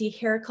like empty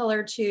hair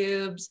color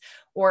tubes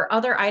or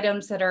other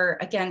items that are,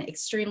 again,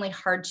 extremely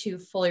hard to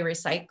fully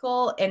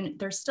recycle. And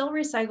they're still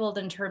recycled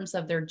in terms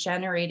of they're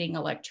generating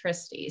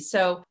electricity.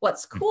 So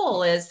what's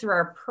cool is through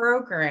our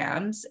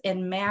programs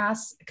in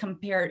mass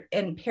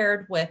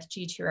paired with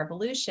G2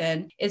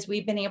 Revolution is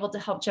we've been able to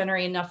help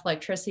generate enough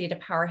electricity to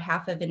power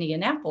half of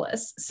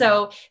Indianapolis.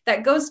 So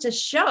that goes to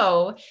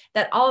show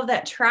that all of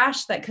that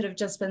trash that could have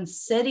just been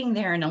sitting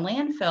there in a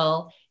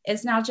landfill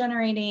is now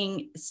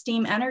generating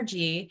steam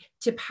energy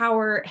to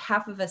power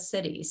half of a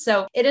city.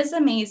 So it is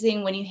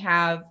amazing when you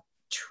have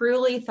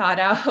truly thought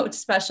out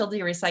specialty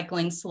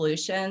recycling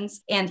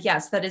solutions. And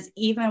yes, that is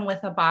even with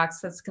a box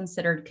that's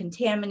considered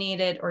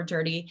contaminated or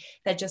dirty,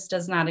 that just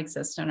does not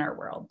exist in our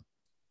world.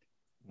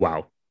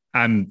 Wow.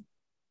 I'm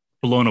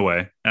blown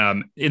away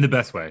in the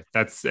best way.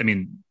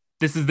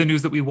 This is the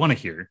news that we want to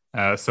hear.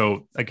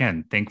 So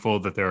again, thankful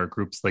that there are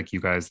groups like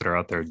you guys that are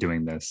out there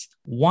doing this.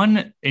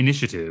 One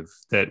initiative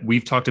that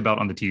we've talked about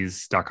on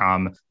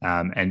thetease.com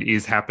and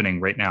is happening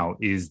right now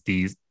is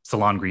the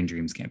Salon Green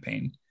Dreams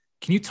campaign.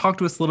 Can you talk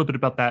to us a little bit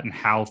about that and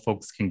how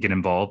folks can get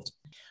involved?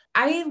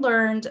 I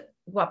learned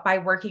by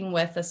working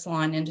with the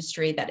salon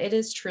industry, that it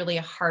is truly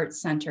a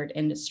heart-centered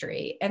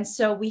industry. And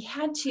so we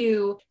had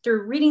to,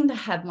 through reading the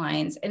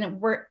headlines,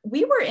 and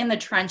we were in the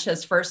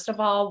trenches, first of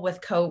all, with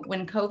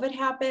when COVID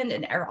happened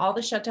and all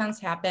the shutdowns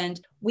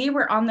happened, we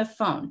were on the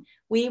phone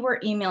we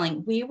were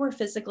emailing, we were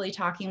physically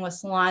talking with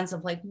salons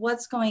of like,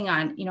 what's going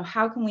on?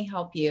 How can we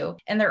help you?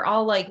 And they're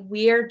all like,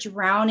 we're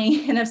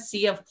drowning in a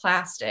sea of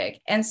plastic.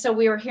 And so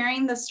we were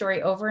hearing the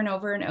story over and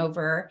over and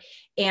over.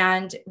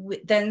 And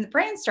then the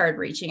brand started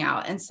reaching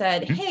out and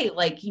said, hey,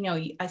 like,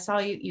 I saw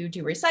you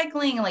do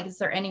recycling. Like, is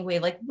there any way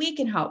like we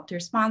can help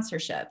through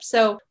sponsorship?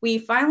 So we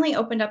finally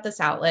opened up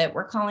this outlet.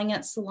 We're calling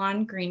it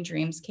Salon Green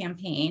Dreams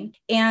Campaign.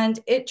 And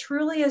it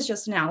truly is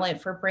just an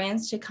outlet for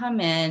brands to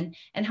come in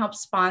and help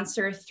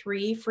sponsor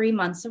 3 free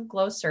months of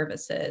Glow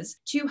services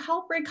to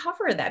help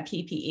recover that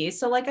PPE.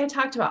 So like I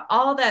talked about,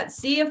 all that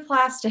sea of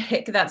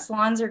plastic that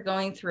salons are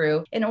going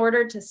through in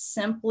order to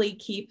simply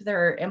keep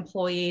their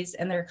employees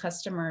and their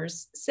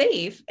customers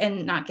safe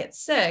and not get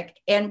sick.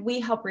 And we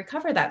help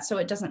recover that so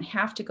it doesn't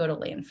have to go to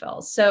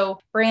landfill. So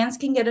brands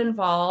can get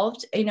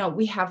involved.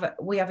 We have a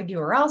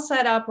URL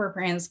set up where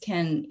brands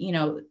can,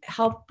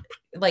 help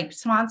like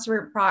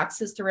sponsor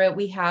boxes through it.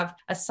 We have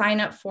a sign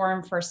up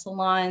form for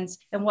salons.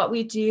 And what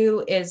we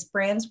do is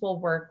brands will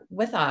work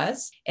with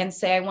us and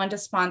say, I want to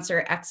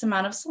sponsor X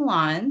amount of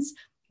salons.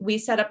 We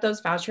set up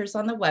those vouchers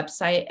on the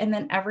website. And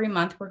then every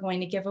month we're going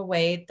to give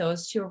away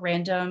those to a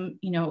random,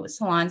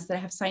 salons that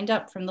have signed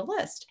up from the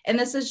list. And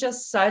this is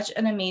just such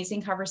an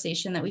amazing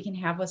conversation that we can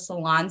have with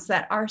salons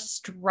that are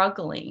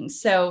struggling.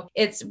 So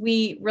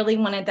we really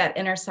wanted that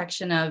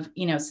intersection of,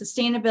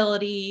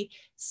 sustainability,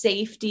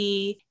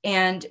 safety,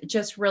 and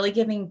just really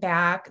giving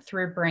back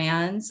through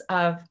brands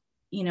of,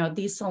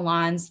 these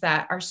salons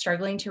that are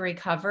struggling to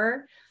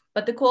recover.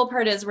 But the cool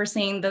part is we're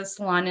seeing the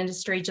salon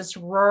industry just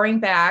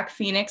roaring back,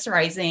 Phoenix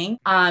rising.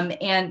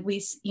 And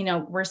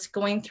we're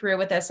going through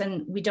with this,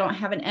 and we don't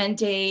have an end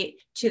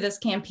date to this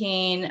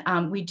campaign.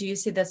 We do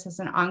see this as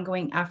an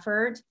ongoing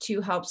effort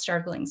to help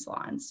struggling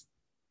salons.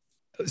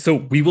 So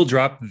we will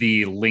drop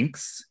the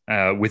links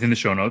within the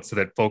show notes so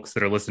that folks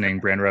that are listening,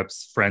 brand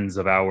reps, friends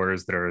of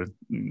ours that are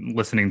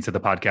listening to the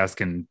podcast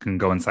can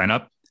go and sign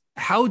up.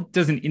 How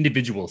does an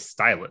individual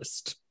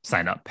stylist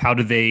sign up? How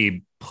do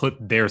they put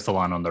their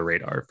salon on the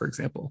radar, for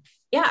example?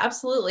 Yeah,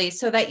 absolutely.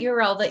 So that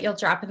URL that you'll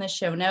drop in the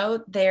show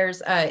note,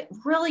 there's a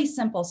really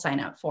simple sign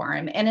up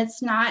form, and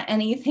it's not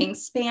anything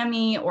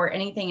spammy or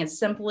anything. It's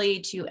simply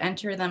to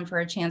enter them for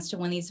a chance to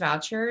win these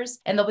vouchers,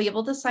 and they'll be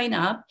able to sign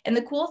up. And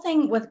the cool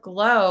thing with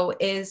Glow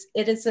is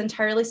it is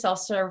entirely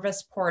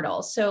self-service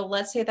portal. So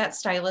let's say that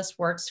stylist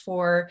works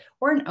for,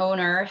 or an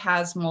owner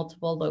has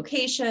multiple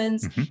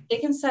locations. They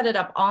can set it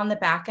up on the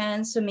back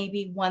end. So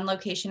maybe one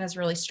location is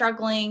really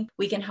struggling.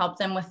 We can help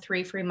them with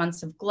 3 free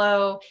months of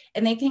Glow,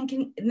 and they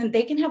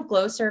can have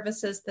Glow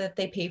services that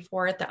they pay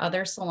for at the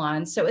other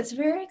salons. So it's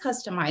very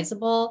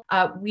customizable.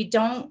 We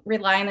don't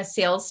rely on a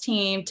sales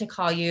team to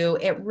call you.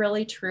 It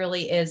really,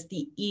 truly is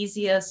the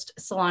easiest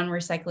salon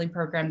recycling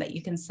program that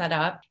you can set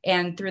up.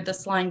 And through the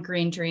Salon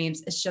Green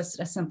Dreams, it's just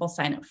a simple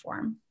sign-up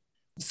form.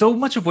 So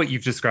much of what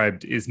you've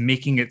described is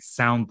making it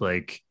sound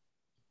like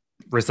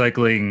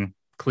recycling,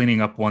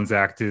 cleaning up one's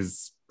act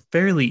is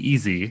fairly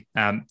easy.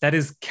 That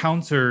is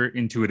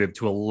counterintuitive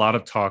to a lot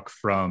of talk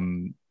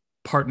from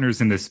partners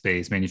in this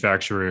space,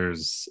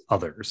 manufacturers,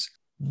 others.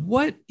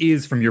 What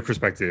is, from your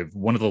perspective,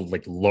 one of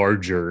the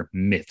larger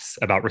myths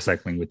about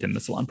recycling within the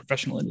salon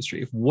professional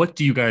industry? What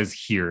do you guys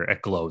hear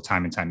at Glow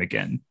time and time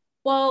again?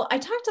 Well, I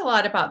talked a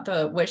lot about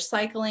the wish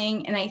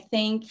cycling, and I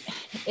think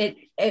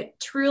it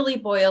truly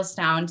boils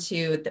down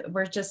to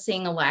we're just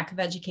seeing a lack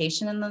of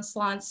education in the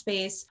salon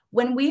space.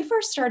 When we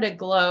first started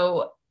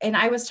Glow, and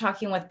I was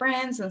talking with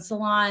brands and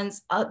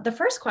salons, the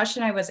first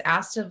question I was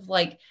asked of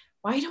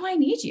why do I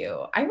need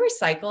you? I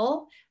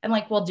recycle. I'm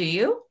like, well, do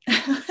you?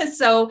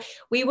 So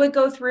we would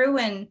go through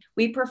and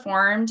we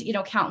performed,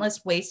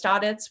 countless waste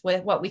audits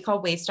with what we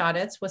call waste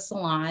audits with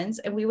salons.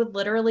 And we would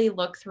literally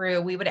look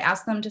through, we would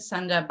ask them to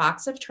send a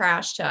box of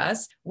trash to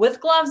us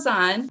with gloves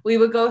on. We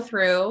would go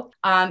through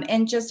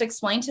and just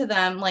explain to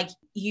them,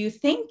 you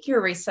think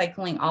you're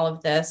recycling all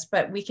of this,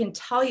 but we can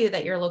tell you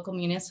that your local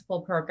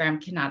municipal program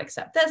cannot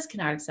accept this,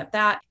 cannot accept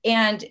that.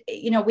 And,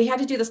 we had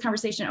to do this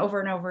conversation over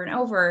and over and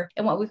over.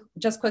 And what we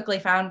just quickly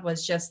found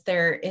was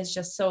there is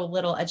just so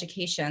little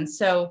education.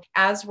 So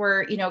as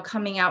we're,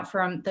 coming out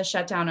from the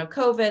shutdown of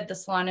COVID, the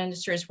salon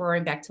industry is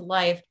roaring back to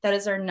life. That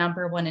is our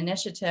number one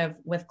initiative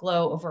with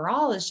Glow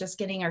overall, is just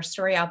getting our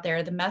story out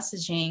there, the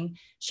messaging,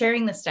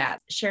 sharing the stats,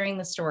 sharing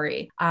the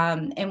story.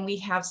 And we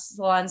have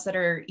salons that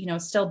are,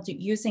 still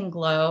using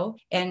Glow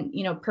and,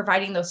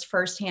 providing those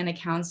firsthand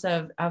accounts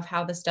of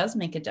how this does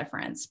make a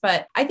difference.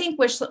 But I think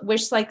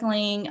wish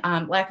cycling,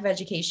 lack of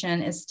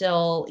education is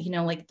still,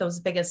 those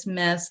biggest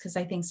myths, because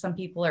I think some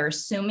people are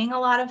assuming a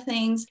lot of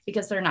things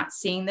because they're not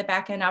seeing the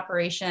back end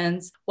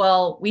operations.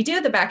 Well, we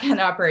do the back end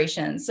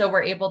operations. So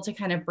we're able to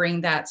kind of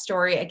bring that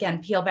story,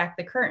 again, peel back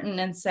the curtain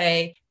and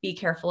say, be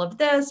careful of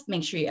this,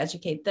 make sure you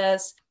educate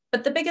this.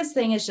 But the biggest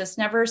thing is just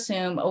never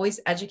assume, always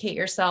educate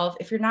yourself.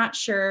 If you're not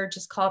sure,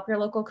 just call up your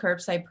local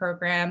curbside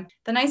program.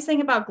 The nice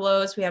thing about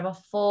Glow is we have a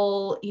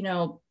full,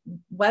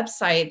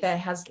 website that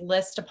has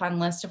list upon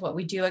list of what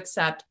we do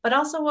accept, but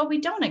also what we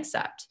don't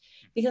accept.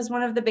 because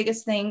one of the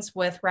biggest things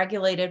with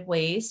regulated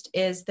waste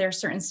is there's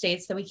certain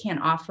states that we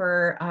can't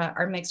offer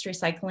our mixed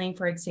recycling,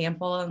 for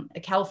example,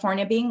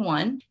 California being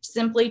one,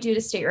 simply due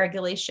to state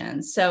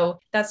regulations. So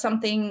that's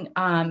something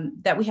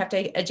that we have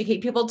to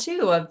educate people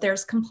too of.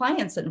 There's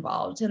compliance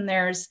involved, and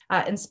there's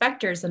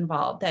inspectors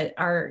involved that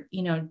are,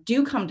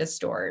 do come to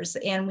stores.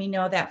 And we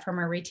know that from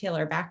our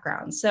retailer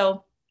background.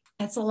 So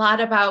it's a lot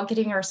about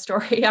getting our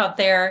story out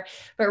there,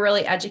 but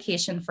really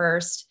education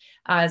first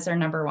is our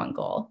number one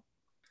goal.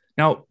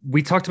 Now,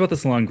 we talked about the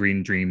Salon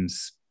Green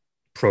Dreams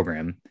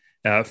program.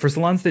 For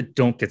salons that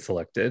don't get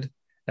selected,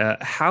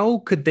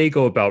 how could they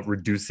go about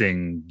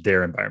reducing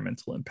their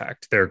environmental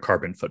impact, their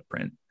carbon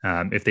footprint,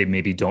 if they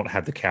maybe don't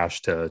have the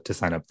cash to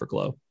sign up for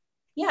Glow?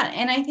 Yeah.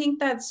 And I think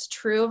that's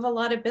true of a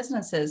lot of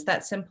businesses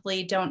that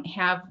simply don't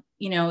have,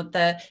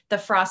 the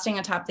frosting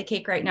atop the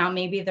cake right now.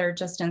 Maybe they're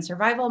just in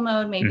survival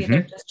mode. Maybe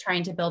they're just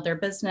trying to build their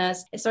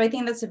business. So I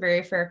think that's a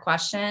very fair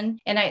question.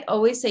 And I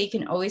always say you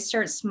can always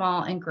start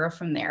small and grow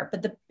from there.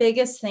 But the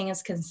biggest thing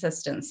is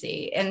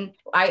consistency. And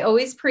I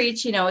always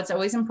preach, it's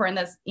always important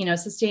that,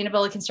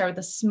 sustainability can start with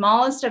the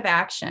smallest of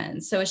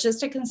actions. So it's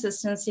just a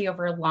consistency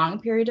over a long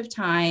period of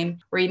time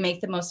where you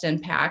make the most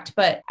impact.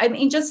 But I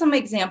mean, just some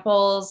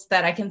examples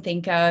that I can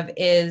think of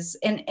is,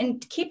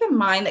 and keep in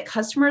mind that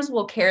customers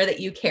will care that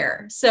you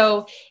care. So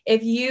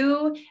if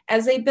you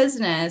as a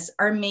business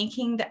are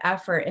making the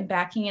effort and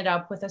backing it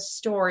up with a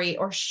story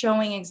or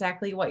showing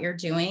exactly what you're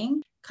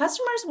doing,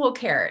 customers will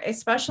care,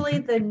 especially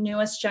the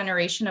newest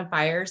generation of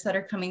buyers that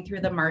are coming through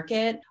the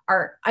market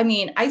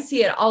I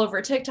see it all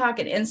over TikTok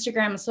and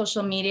Instagram and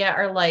social media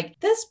are like,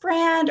 this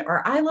brand,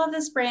 or I love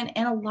this brand.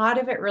 And a lot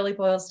of it really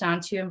boils down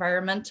to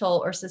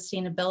environmental or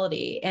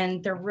sustainability.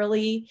 And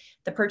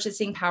the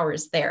purchasing power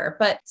is there.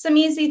 But some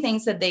easy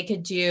things that they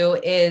could do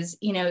is,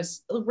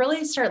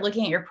 really start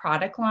looking at your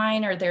product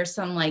line, or there's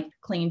some like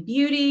clean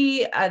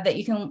beauty that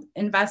you can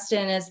invest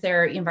in as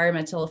their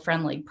environmental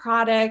friendly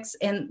products,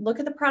 and look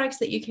at the products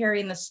that you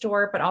carry in the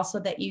store, but also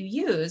that you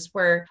use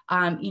where,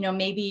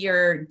 maybe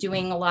you're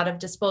doing a lot of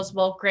disposable.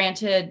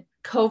 Granted,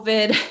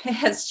 COVID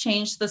has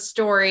changed the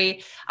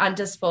story on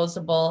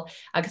disposable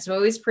because we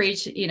always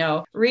preach,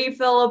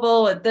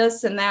 refillable with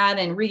this and that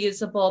and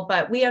reusable,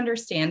 but we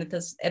understand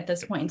at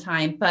this point in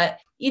time. But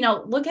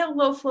look at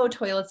low flow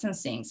toilets and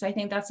sinks. I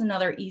think that's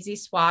another easy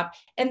swap.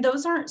 And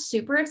those aren't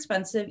super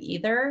expensive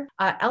either.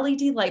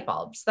 LED light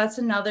bulbs, that's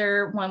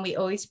another one we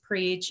always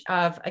preach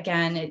of.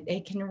 Again,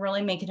 it can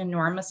really make an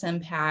enormous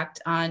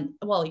impact on,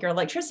 your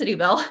electricity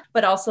bill,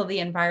 but also the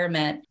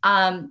environment.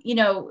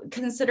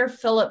 Consider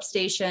fill-up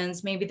stations.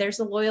 Maybe there's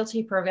a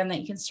loyalty program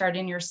that you can start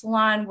in your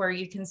salon where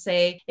you can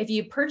say, if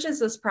you purchase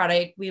this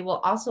product, we will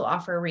also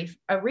offer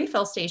a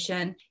refill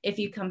station. If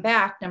you come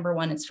back, number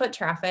one, it's foot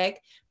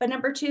traffic, but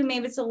number two,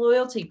 maybe it's a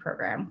loyalty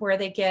program where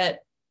they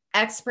get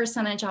X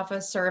percentage off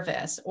a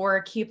service or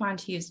a coupon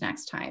to use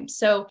next time.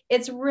 So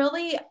it's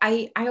really,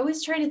 I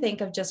always try to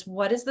think of just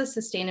what is the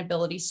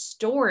sustainability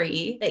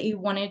story that you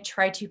want to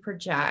try to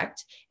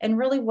project, and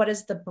really what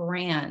is the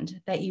brand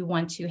that you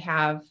want to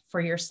have for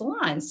your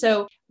salon.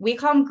 So we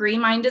call them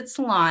green-minded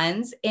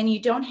salons, and you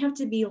don't have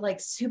to be like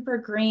super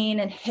green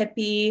and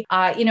hippie.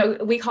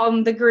 We call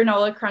them the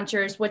granola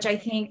crunchers, which I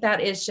think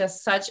that is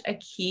just such a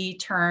key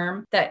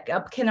term that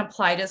can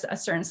apply to a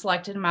certain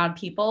selected amount of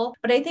people.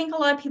 But I think a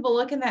lot of people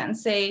look at that and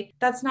say,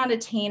 that's not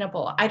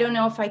attainable. I don't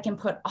know if I can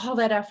put all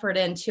that effort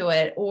into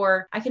it,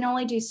 or I can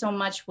only do so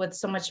much with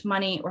so much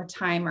money or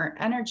time or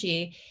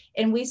energy.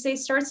 And we say,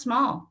 start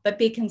small, but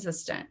be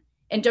consistent.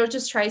 And don't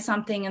just try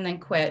something and then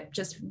quit.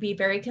 Just be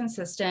very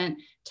consistent,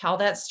 tell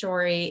that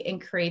story, and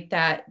create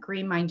that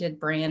green-minded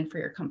brand for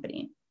your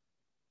company.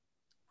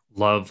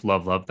 Love,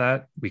 love, love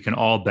that. We can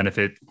all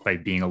benefit by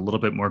being a little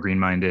bit more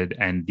green-minded.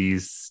 And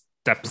these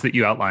steps that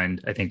you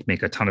outlined, I think,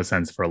 make a ton of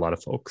sense for a lot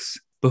of folks.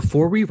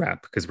 Before we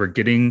wrap, because we're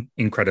getting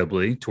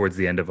incredibly towards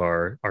the end of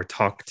our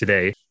talk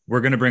today,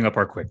 we're going to bring up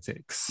our quick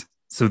takes.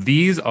 So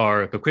these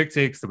are the quick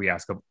takes that we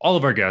ask of all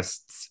of our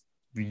guests.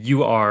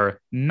 You are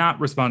not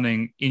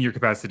responding in your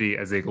capacity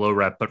as a Glow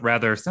rep, but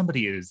rather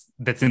somebody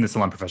that's in the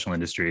salon professional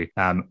industry.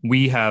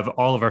 We have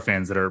all of our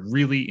fans that are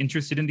really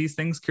interested in these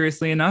things,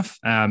 curiously enough.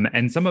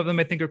 And some of them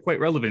I think are quite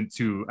relevant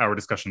to our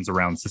discussions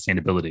around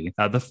sustainability.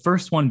 The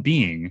first one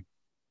being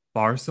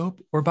bar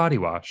soap or body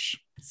wash.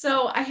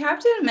 So I have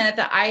to admit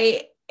that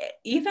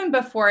even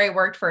before I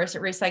worked for a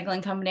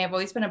recycling company, I've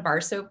always been a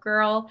bar soap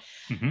girl.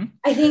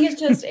 I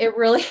think it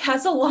really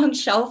has a long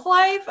shelf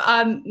life.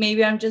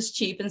 Maybe I'm just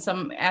cheap in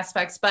some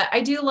aspects, but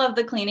I do love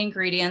the clean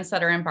ingredients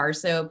that are in bar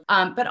soap.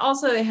 But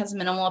also it has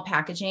minimal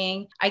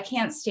packaging. I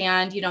can't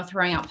stand,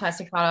 throwing out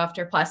plastic bottle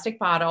after plastic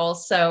bottle.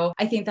 So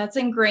I think that's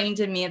ingrained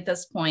in me at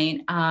this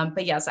point.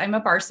 But yes, I'm a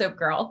bar soap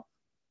girl.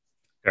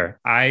 Sure.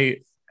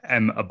 I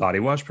am a body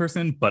wash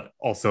person, but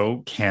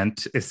also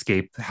can't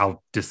escape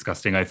how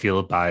disgusting I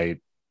feel by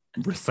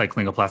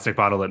recycling a plastic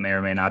bottle that may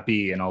or may not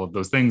be, and all of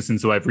those things.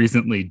 And so I've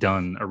recently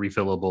done a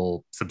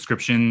refillable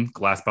subscription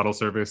glass bottle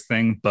service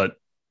thing, but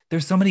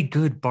there's so many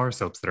good bar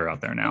soaps that are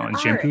out there now, and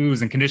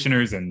shampoos and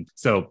conditioners. And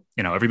so,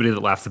 everybody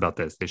that laughs about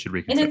this, they should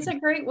reconsider. And it's a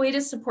great way to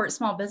support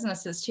small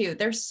businesses too.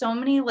 There's so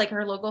many, like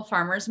our local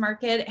farmers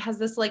market has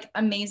this like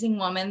amazing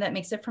woman that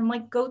makes it from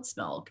like goat's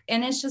milk.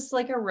 And it's just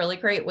like a really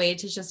great way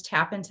to just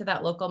tap into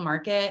that local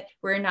market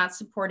where you're not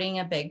supporting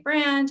a big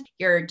brand.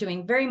 You're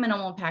doing very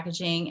minimal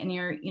packaging and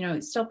you're,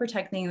 still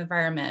protecting the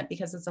environment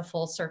because it's a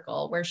full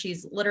circle where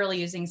she's literally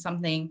using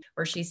something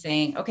where she's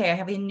saying, okay, I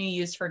have a new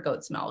use for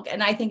goat's milk.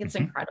 And I think it's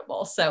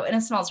incredible. So, and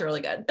it smells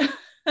really good.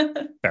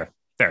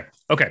 Fair.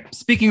 Okay.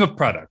 Speaking of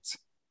products,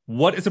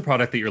 what is a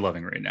product that you're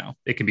loving right now?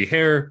 It can be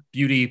hair,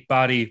 beauty,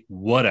 body,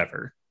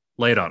 whatever.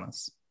 Lay it on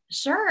us.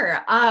 Sure.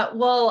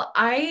 Well,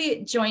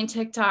 I joined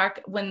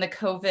TikTok when the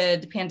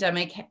COVID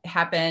pandemic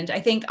happened. I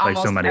think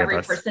almost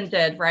every person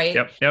did, right?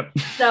 Yep.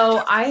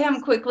 So I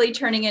am quickly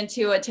turning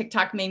into a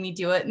TikTok made me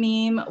do it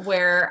meme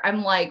where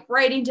I'm like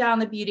writing down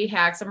the beauty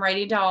hacks, I'm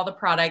writing down all the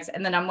products,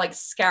 and then I'm like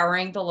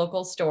scouring the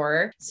local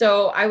store.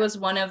 So I was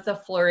one of the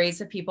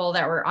flurries of people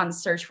that were on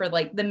search for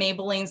like the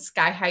Maybelline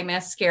Sky High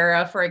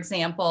Mascara, for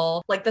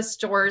example. Like the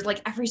stores,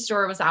 like every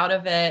store was out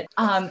of it.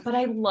 But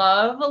I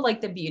love like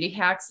the beauty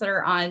hacks that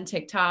are on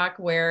TikTok,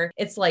 where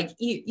it's like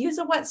use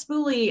a wet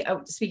spoolie.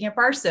 Oh, speaking of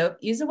bar soap,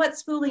 use a wet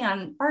spoolie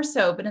on bar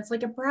soap and it's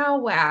like a brow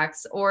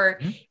wax, or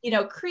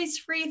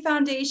crease-free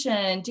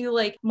foundation, do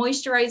like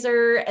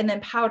moisturizer and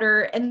then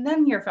powder and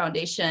then your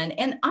foundation.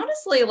 And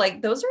honestly,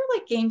 like those are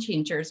like game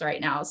changers right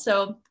now.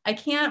 So I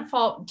can't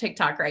fault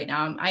TikTok right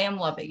now. I am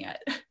loving it.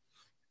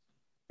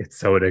 It's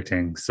so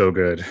addicting, so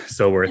good,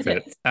 so worth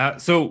it.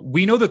 So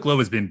we know that Glow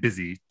has been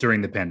busy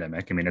during the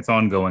pandemic. I mean, it's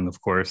ongoing, of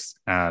course.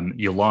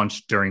 You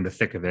launched during the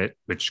thick of it,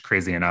 which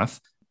crazy enough.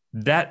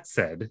 That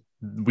said,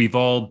 we've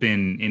all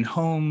been in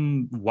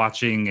home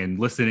watching and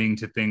listening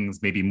to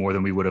things maybe more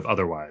than we would have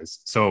otherwise.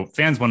 So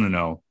fans want to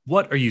know,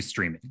 what are you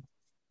streaming?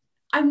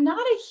 I'm not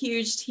a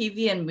huge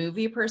TV and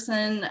movie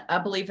person,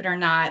 believe it or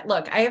not.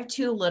 Look, I have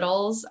two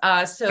littles,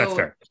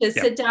 so to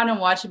sit down and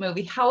watch a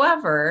movie.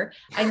 However,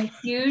 I'm a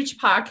huge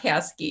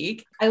podcast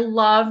geek. I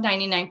love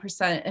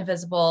 99%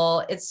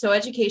 Invisible. It's so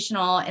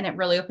educational and it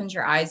really opens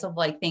your eyes of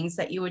like things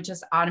that you would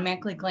just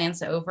automatically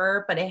glance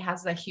over, but it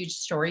has a huge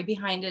story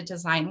behind it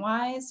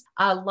design-wise.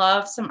 I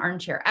love some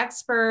Armchair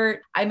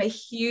Expert. I'm a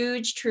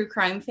huge true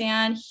crime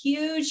fan.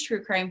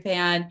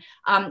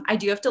 I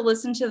do have to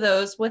listen to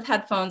those with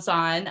headphones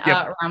on.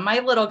 Around my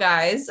little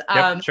guys.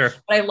 But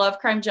I love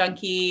Crime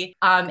Junkie.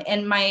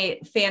 And my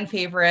fan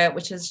favorite,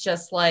 which is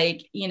just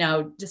like,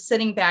 just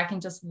sitting back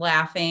and just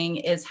laughing,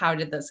 is How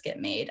Did This Get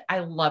Made? I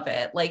love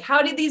it. Like,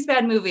 how did these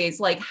bad movies,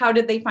 like, how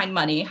did they find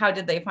money? How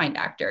did they find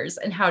actors?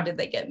 And how did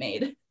they get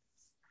made?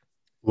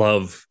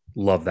 Love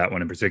that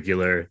one in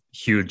particular.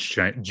 Huge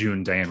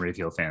June Diane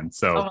Raphael fan.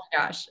 So oh my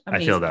gosh,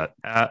 amazing. I feel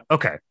that.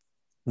 Okay.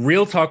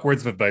 Real talk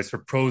words of advice for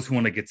pros who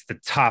want to get to the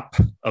top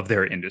of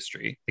their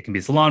industry. It can be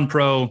salon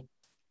pro.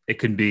 It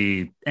could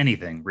be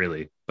anything,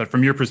 really. But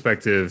from your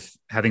perspective,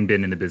 having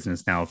been in the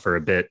business now for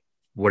a bit,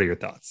 what are your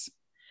thoughts?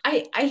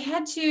 I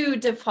had to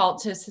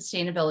default to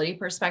sustainability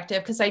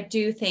perspective because I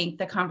do think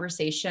the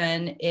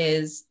conversation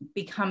is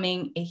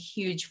becoming a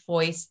huge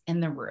voice in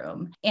the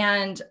room.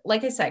 And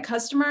like I said,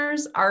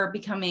 customers are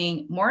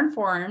becoming more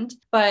informed,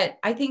 but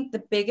I think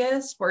the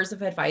biggest words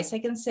of advice I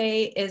can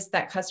say is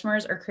that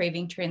customers are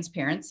craving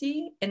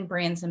transparency in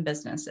brands and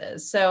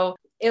businesses. So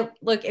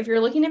look, if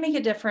you're looking to make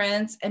a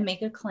difference and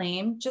make a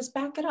claim, just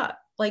back it up.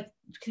 Like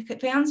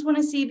fans want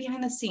to see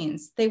behind the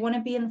scenes. They want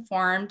to be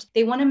informed.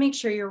 They want to make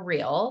sure you're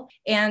real.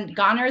 And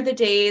gone are the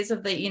days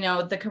of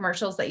the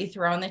commercials that you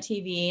throw on the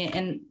TV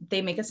and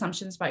they make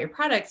assumptions about your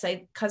products.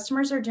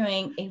 Customers are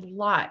doing a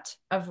lot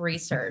of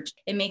research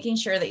and making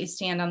sure that you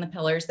stand on the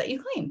pillars that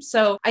you claim.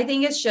 So I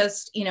think it's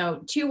just,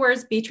 two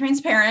words: be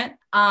transparent,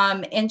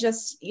 and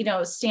just,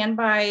 stand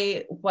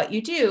by what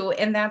you do.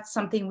 And that's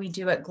something we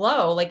do at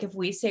Glow. Like if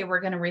we say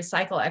we're going to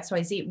recycle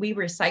XYZ, we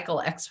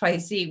recycle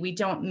XYZ. We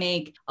don't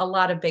make a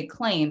lot of big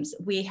claims.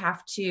 We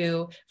have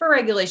to, for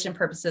regulation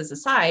purposes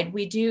aside,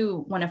 we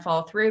do want to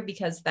follow through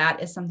because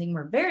that is something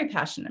we're very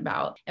passionate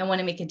about and want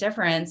to make a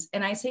difference.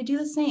 And I say, do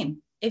the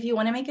same. If you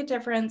want to make a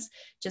difference,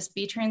 just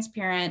be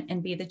transparent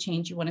and be the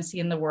change you want to see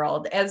in the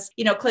world. As,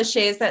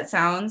 cliche as that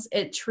sounds,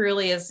 it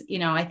truly is,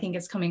 I think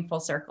it's coming full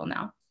circle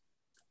now.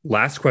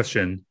 Last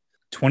question,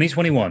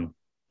 2021.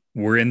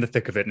 We're in the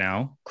thick of it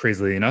now.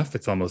 Crazily enough,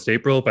 it's almost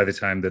April. By the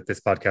time that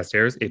this podcast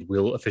airs, it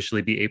will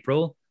officially be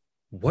April.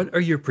 What are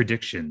your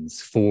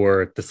predictions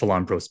for the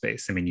Salon Pro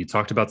space? I mean, you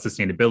talked about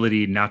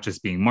sustainability, not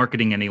just being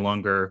marketing any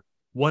longer.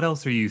 What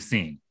else are you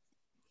seeing?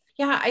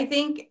 Yeah, I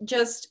think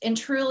just, and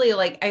truly,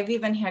 like I've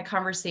even had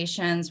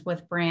conversations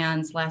with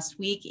brands last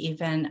week,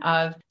 even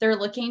of they're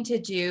looking to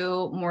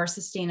do more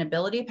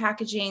sustainability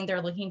packaging.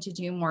 They're looking to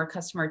do more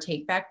customer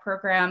take back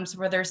programs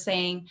where they're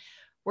saying,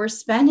 we're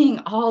spending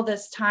all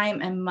this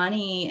time and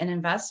money and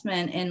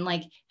investment in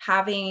like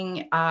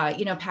having,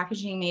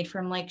 packaging made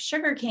from like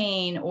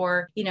sugarcane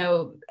or,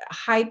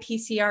 high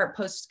PCR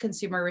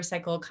post-consumer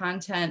recycled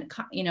content,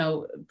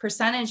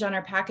 percentage on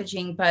our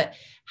packaging, but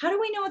how do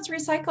we know it's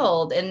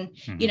recycled? And,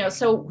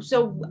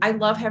 so I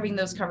love having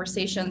those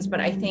conversations, but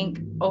I think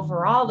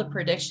overall the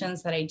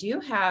predictions that I do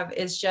have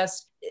is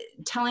just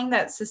telling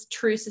that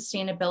true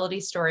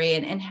sustainability story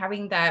and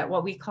having that,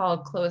 what we call a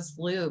closed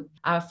loop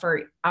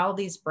for all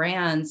these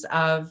brands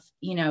of,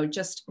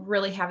 just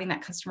really having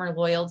that customer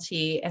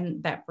loyalty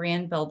and that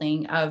brand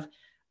building of,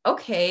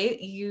 okay,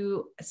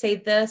 you say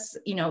this,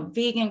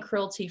 vegan,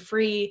 cruelty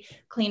free,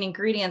 clean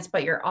ingredients,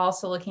 but you're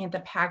also looking at the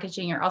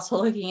packaging. You're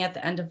also looking at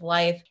the end of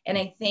life. And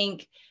I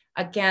think,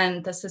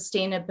 again, the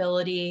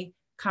sustainability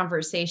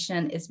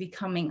conversation is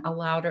becoming a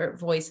louder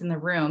voice in the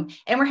room,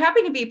 and we're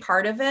happy to be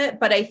part of it.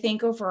 But I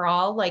think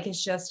overall, like,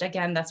 it's just,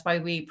 again, that's why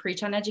we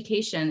preach on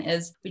education,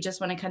 is we just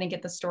want to kind of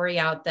get the story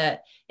out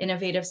that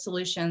innovative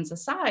solutions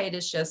aside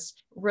is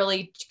just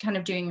really kind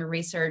of doing your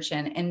research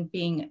and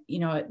being,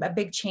 a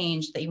big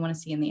change that you want to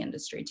see in the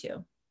industry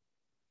too.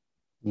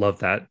 Love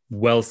that.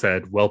 Well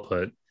said. Well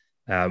put.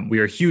 We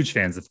are huge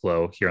fans of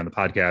Glow here on the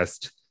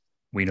podcast.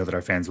 We know that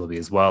our fans will be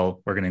as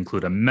well. We're going to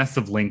include a mess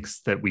of links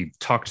that we've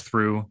talked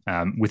through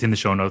within the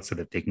show notes so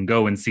that they can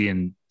go and see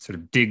and sort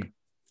of dig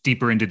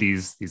deeper into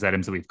these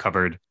items that we've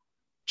covered.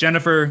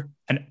 Jennifer,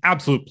 an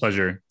absolute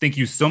pleasure. Thank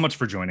you so much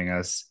for joining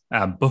us.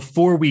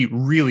 Before we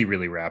really,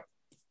 really wrap,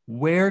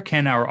 where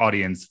can our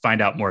audience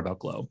find out more about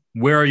Glow?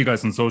 Where are you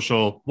guys on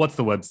social? What's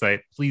the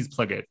website? Please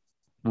plug it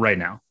right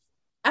now.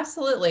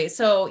 Absolutely.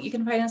 So you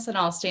can find us on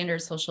all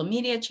standard social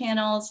media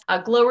channels.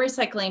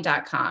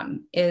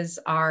 Glowrecycling.com is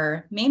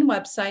our main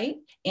website,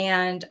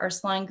 and our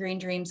Salon Green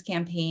Dreams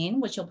campaign,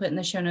 which you'll put in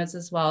the show notes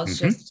as well, is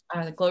just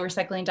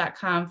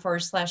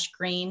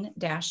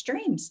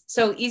glowrecycling.com/green-dreams.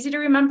 So easy to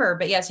remember,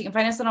 but yes, you can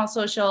find us on all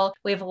social.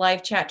 We have a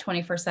live chat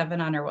 24/7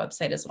 on our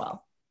website as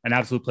well. An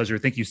absolute pleasure.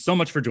 Thank you so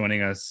much for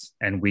joining us.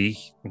 And we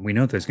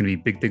know there's going to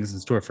be big things in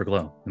store for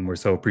Glow, and we're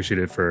so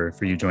appreciative for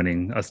you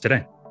joining us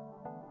today.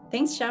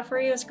 Thanks,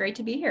 Jeffrey. It was great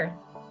to be here.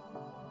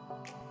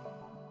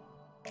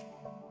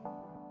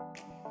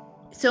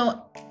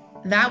 So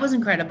that was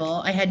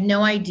incredible. I had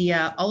no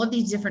idea all of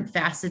these different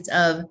facets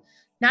of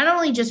not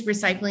only just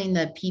recycling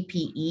the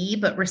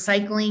PPE, but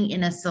recycling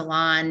in a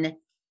salon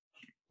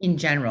in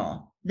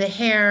general. The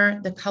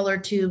hair, the color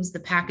tubes, the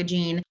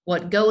packaging,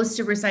 what goes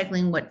to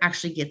recycling, what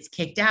actually gets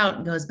kicked out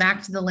and goes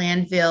back to the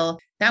landfill.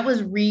 That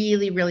was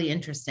really, really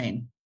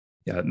interesting.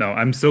 Yeah, no,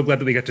 I'm so glad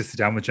that we got to sit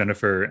down with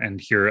Jennifer and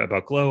hear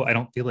about Glow. I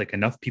don't feel like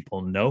enough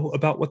people know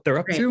about what they're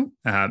up to.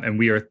 And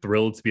we are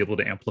thrilled to be able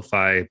to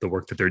amplify the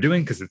work that they're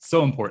doing because it's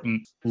so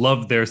important.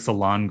 Love their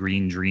Salon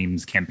Green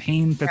Dreams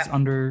campaign that's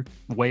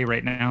underway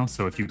right now.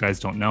 So if you guys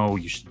don't know,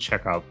 you should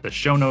check out the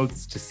show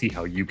notes to see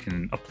how you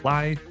can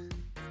apply.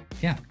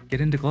 Yeah,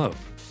 get into Glow.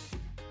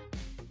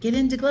 Get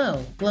into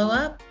Glow. Glow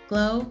up?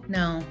 Glow?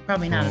 No,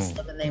 probably not a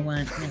slogan they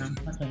want. No,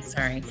 okay,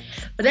 sorry.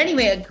 But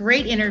anyway, a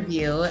great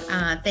interview.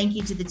 Thank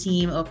you to the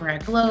team over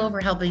at Glow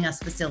for helping us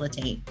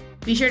facilitate.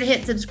 Be sure to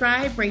hit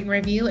subscribe, rate and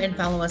review, and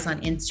follow us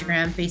on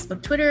Instagram,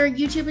 Facebook, Twitter,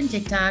 YouTube, and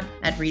TikTok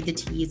at Read the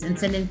Tease, and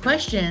send in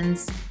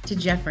questions to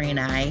Jeffrey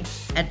and I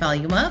at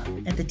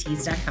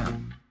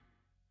volumeup@thetease.com.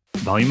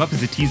 Volume Up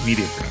is a Tease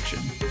Media production.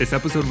 This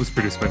episode was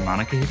produced by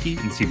Monica Hickey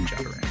and Stephen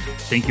Chatteran.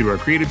 Thank you to our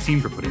creative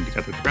team for putting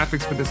together the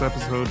graphics for this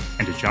episode,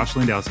 and to Josh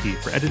Landowski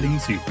for editing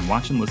so you can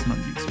watch and listen on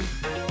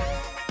YouTube.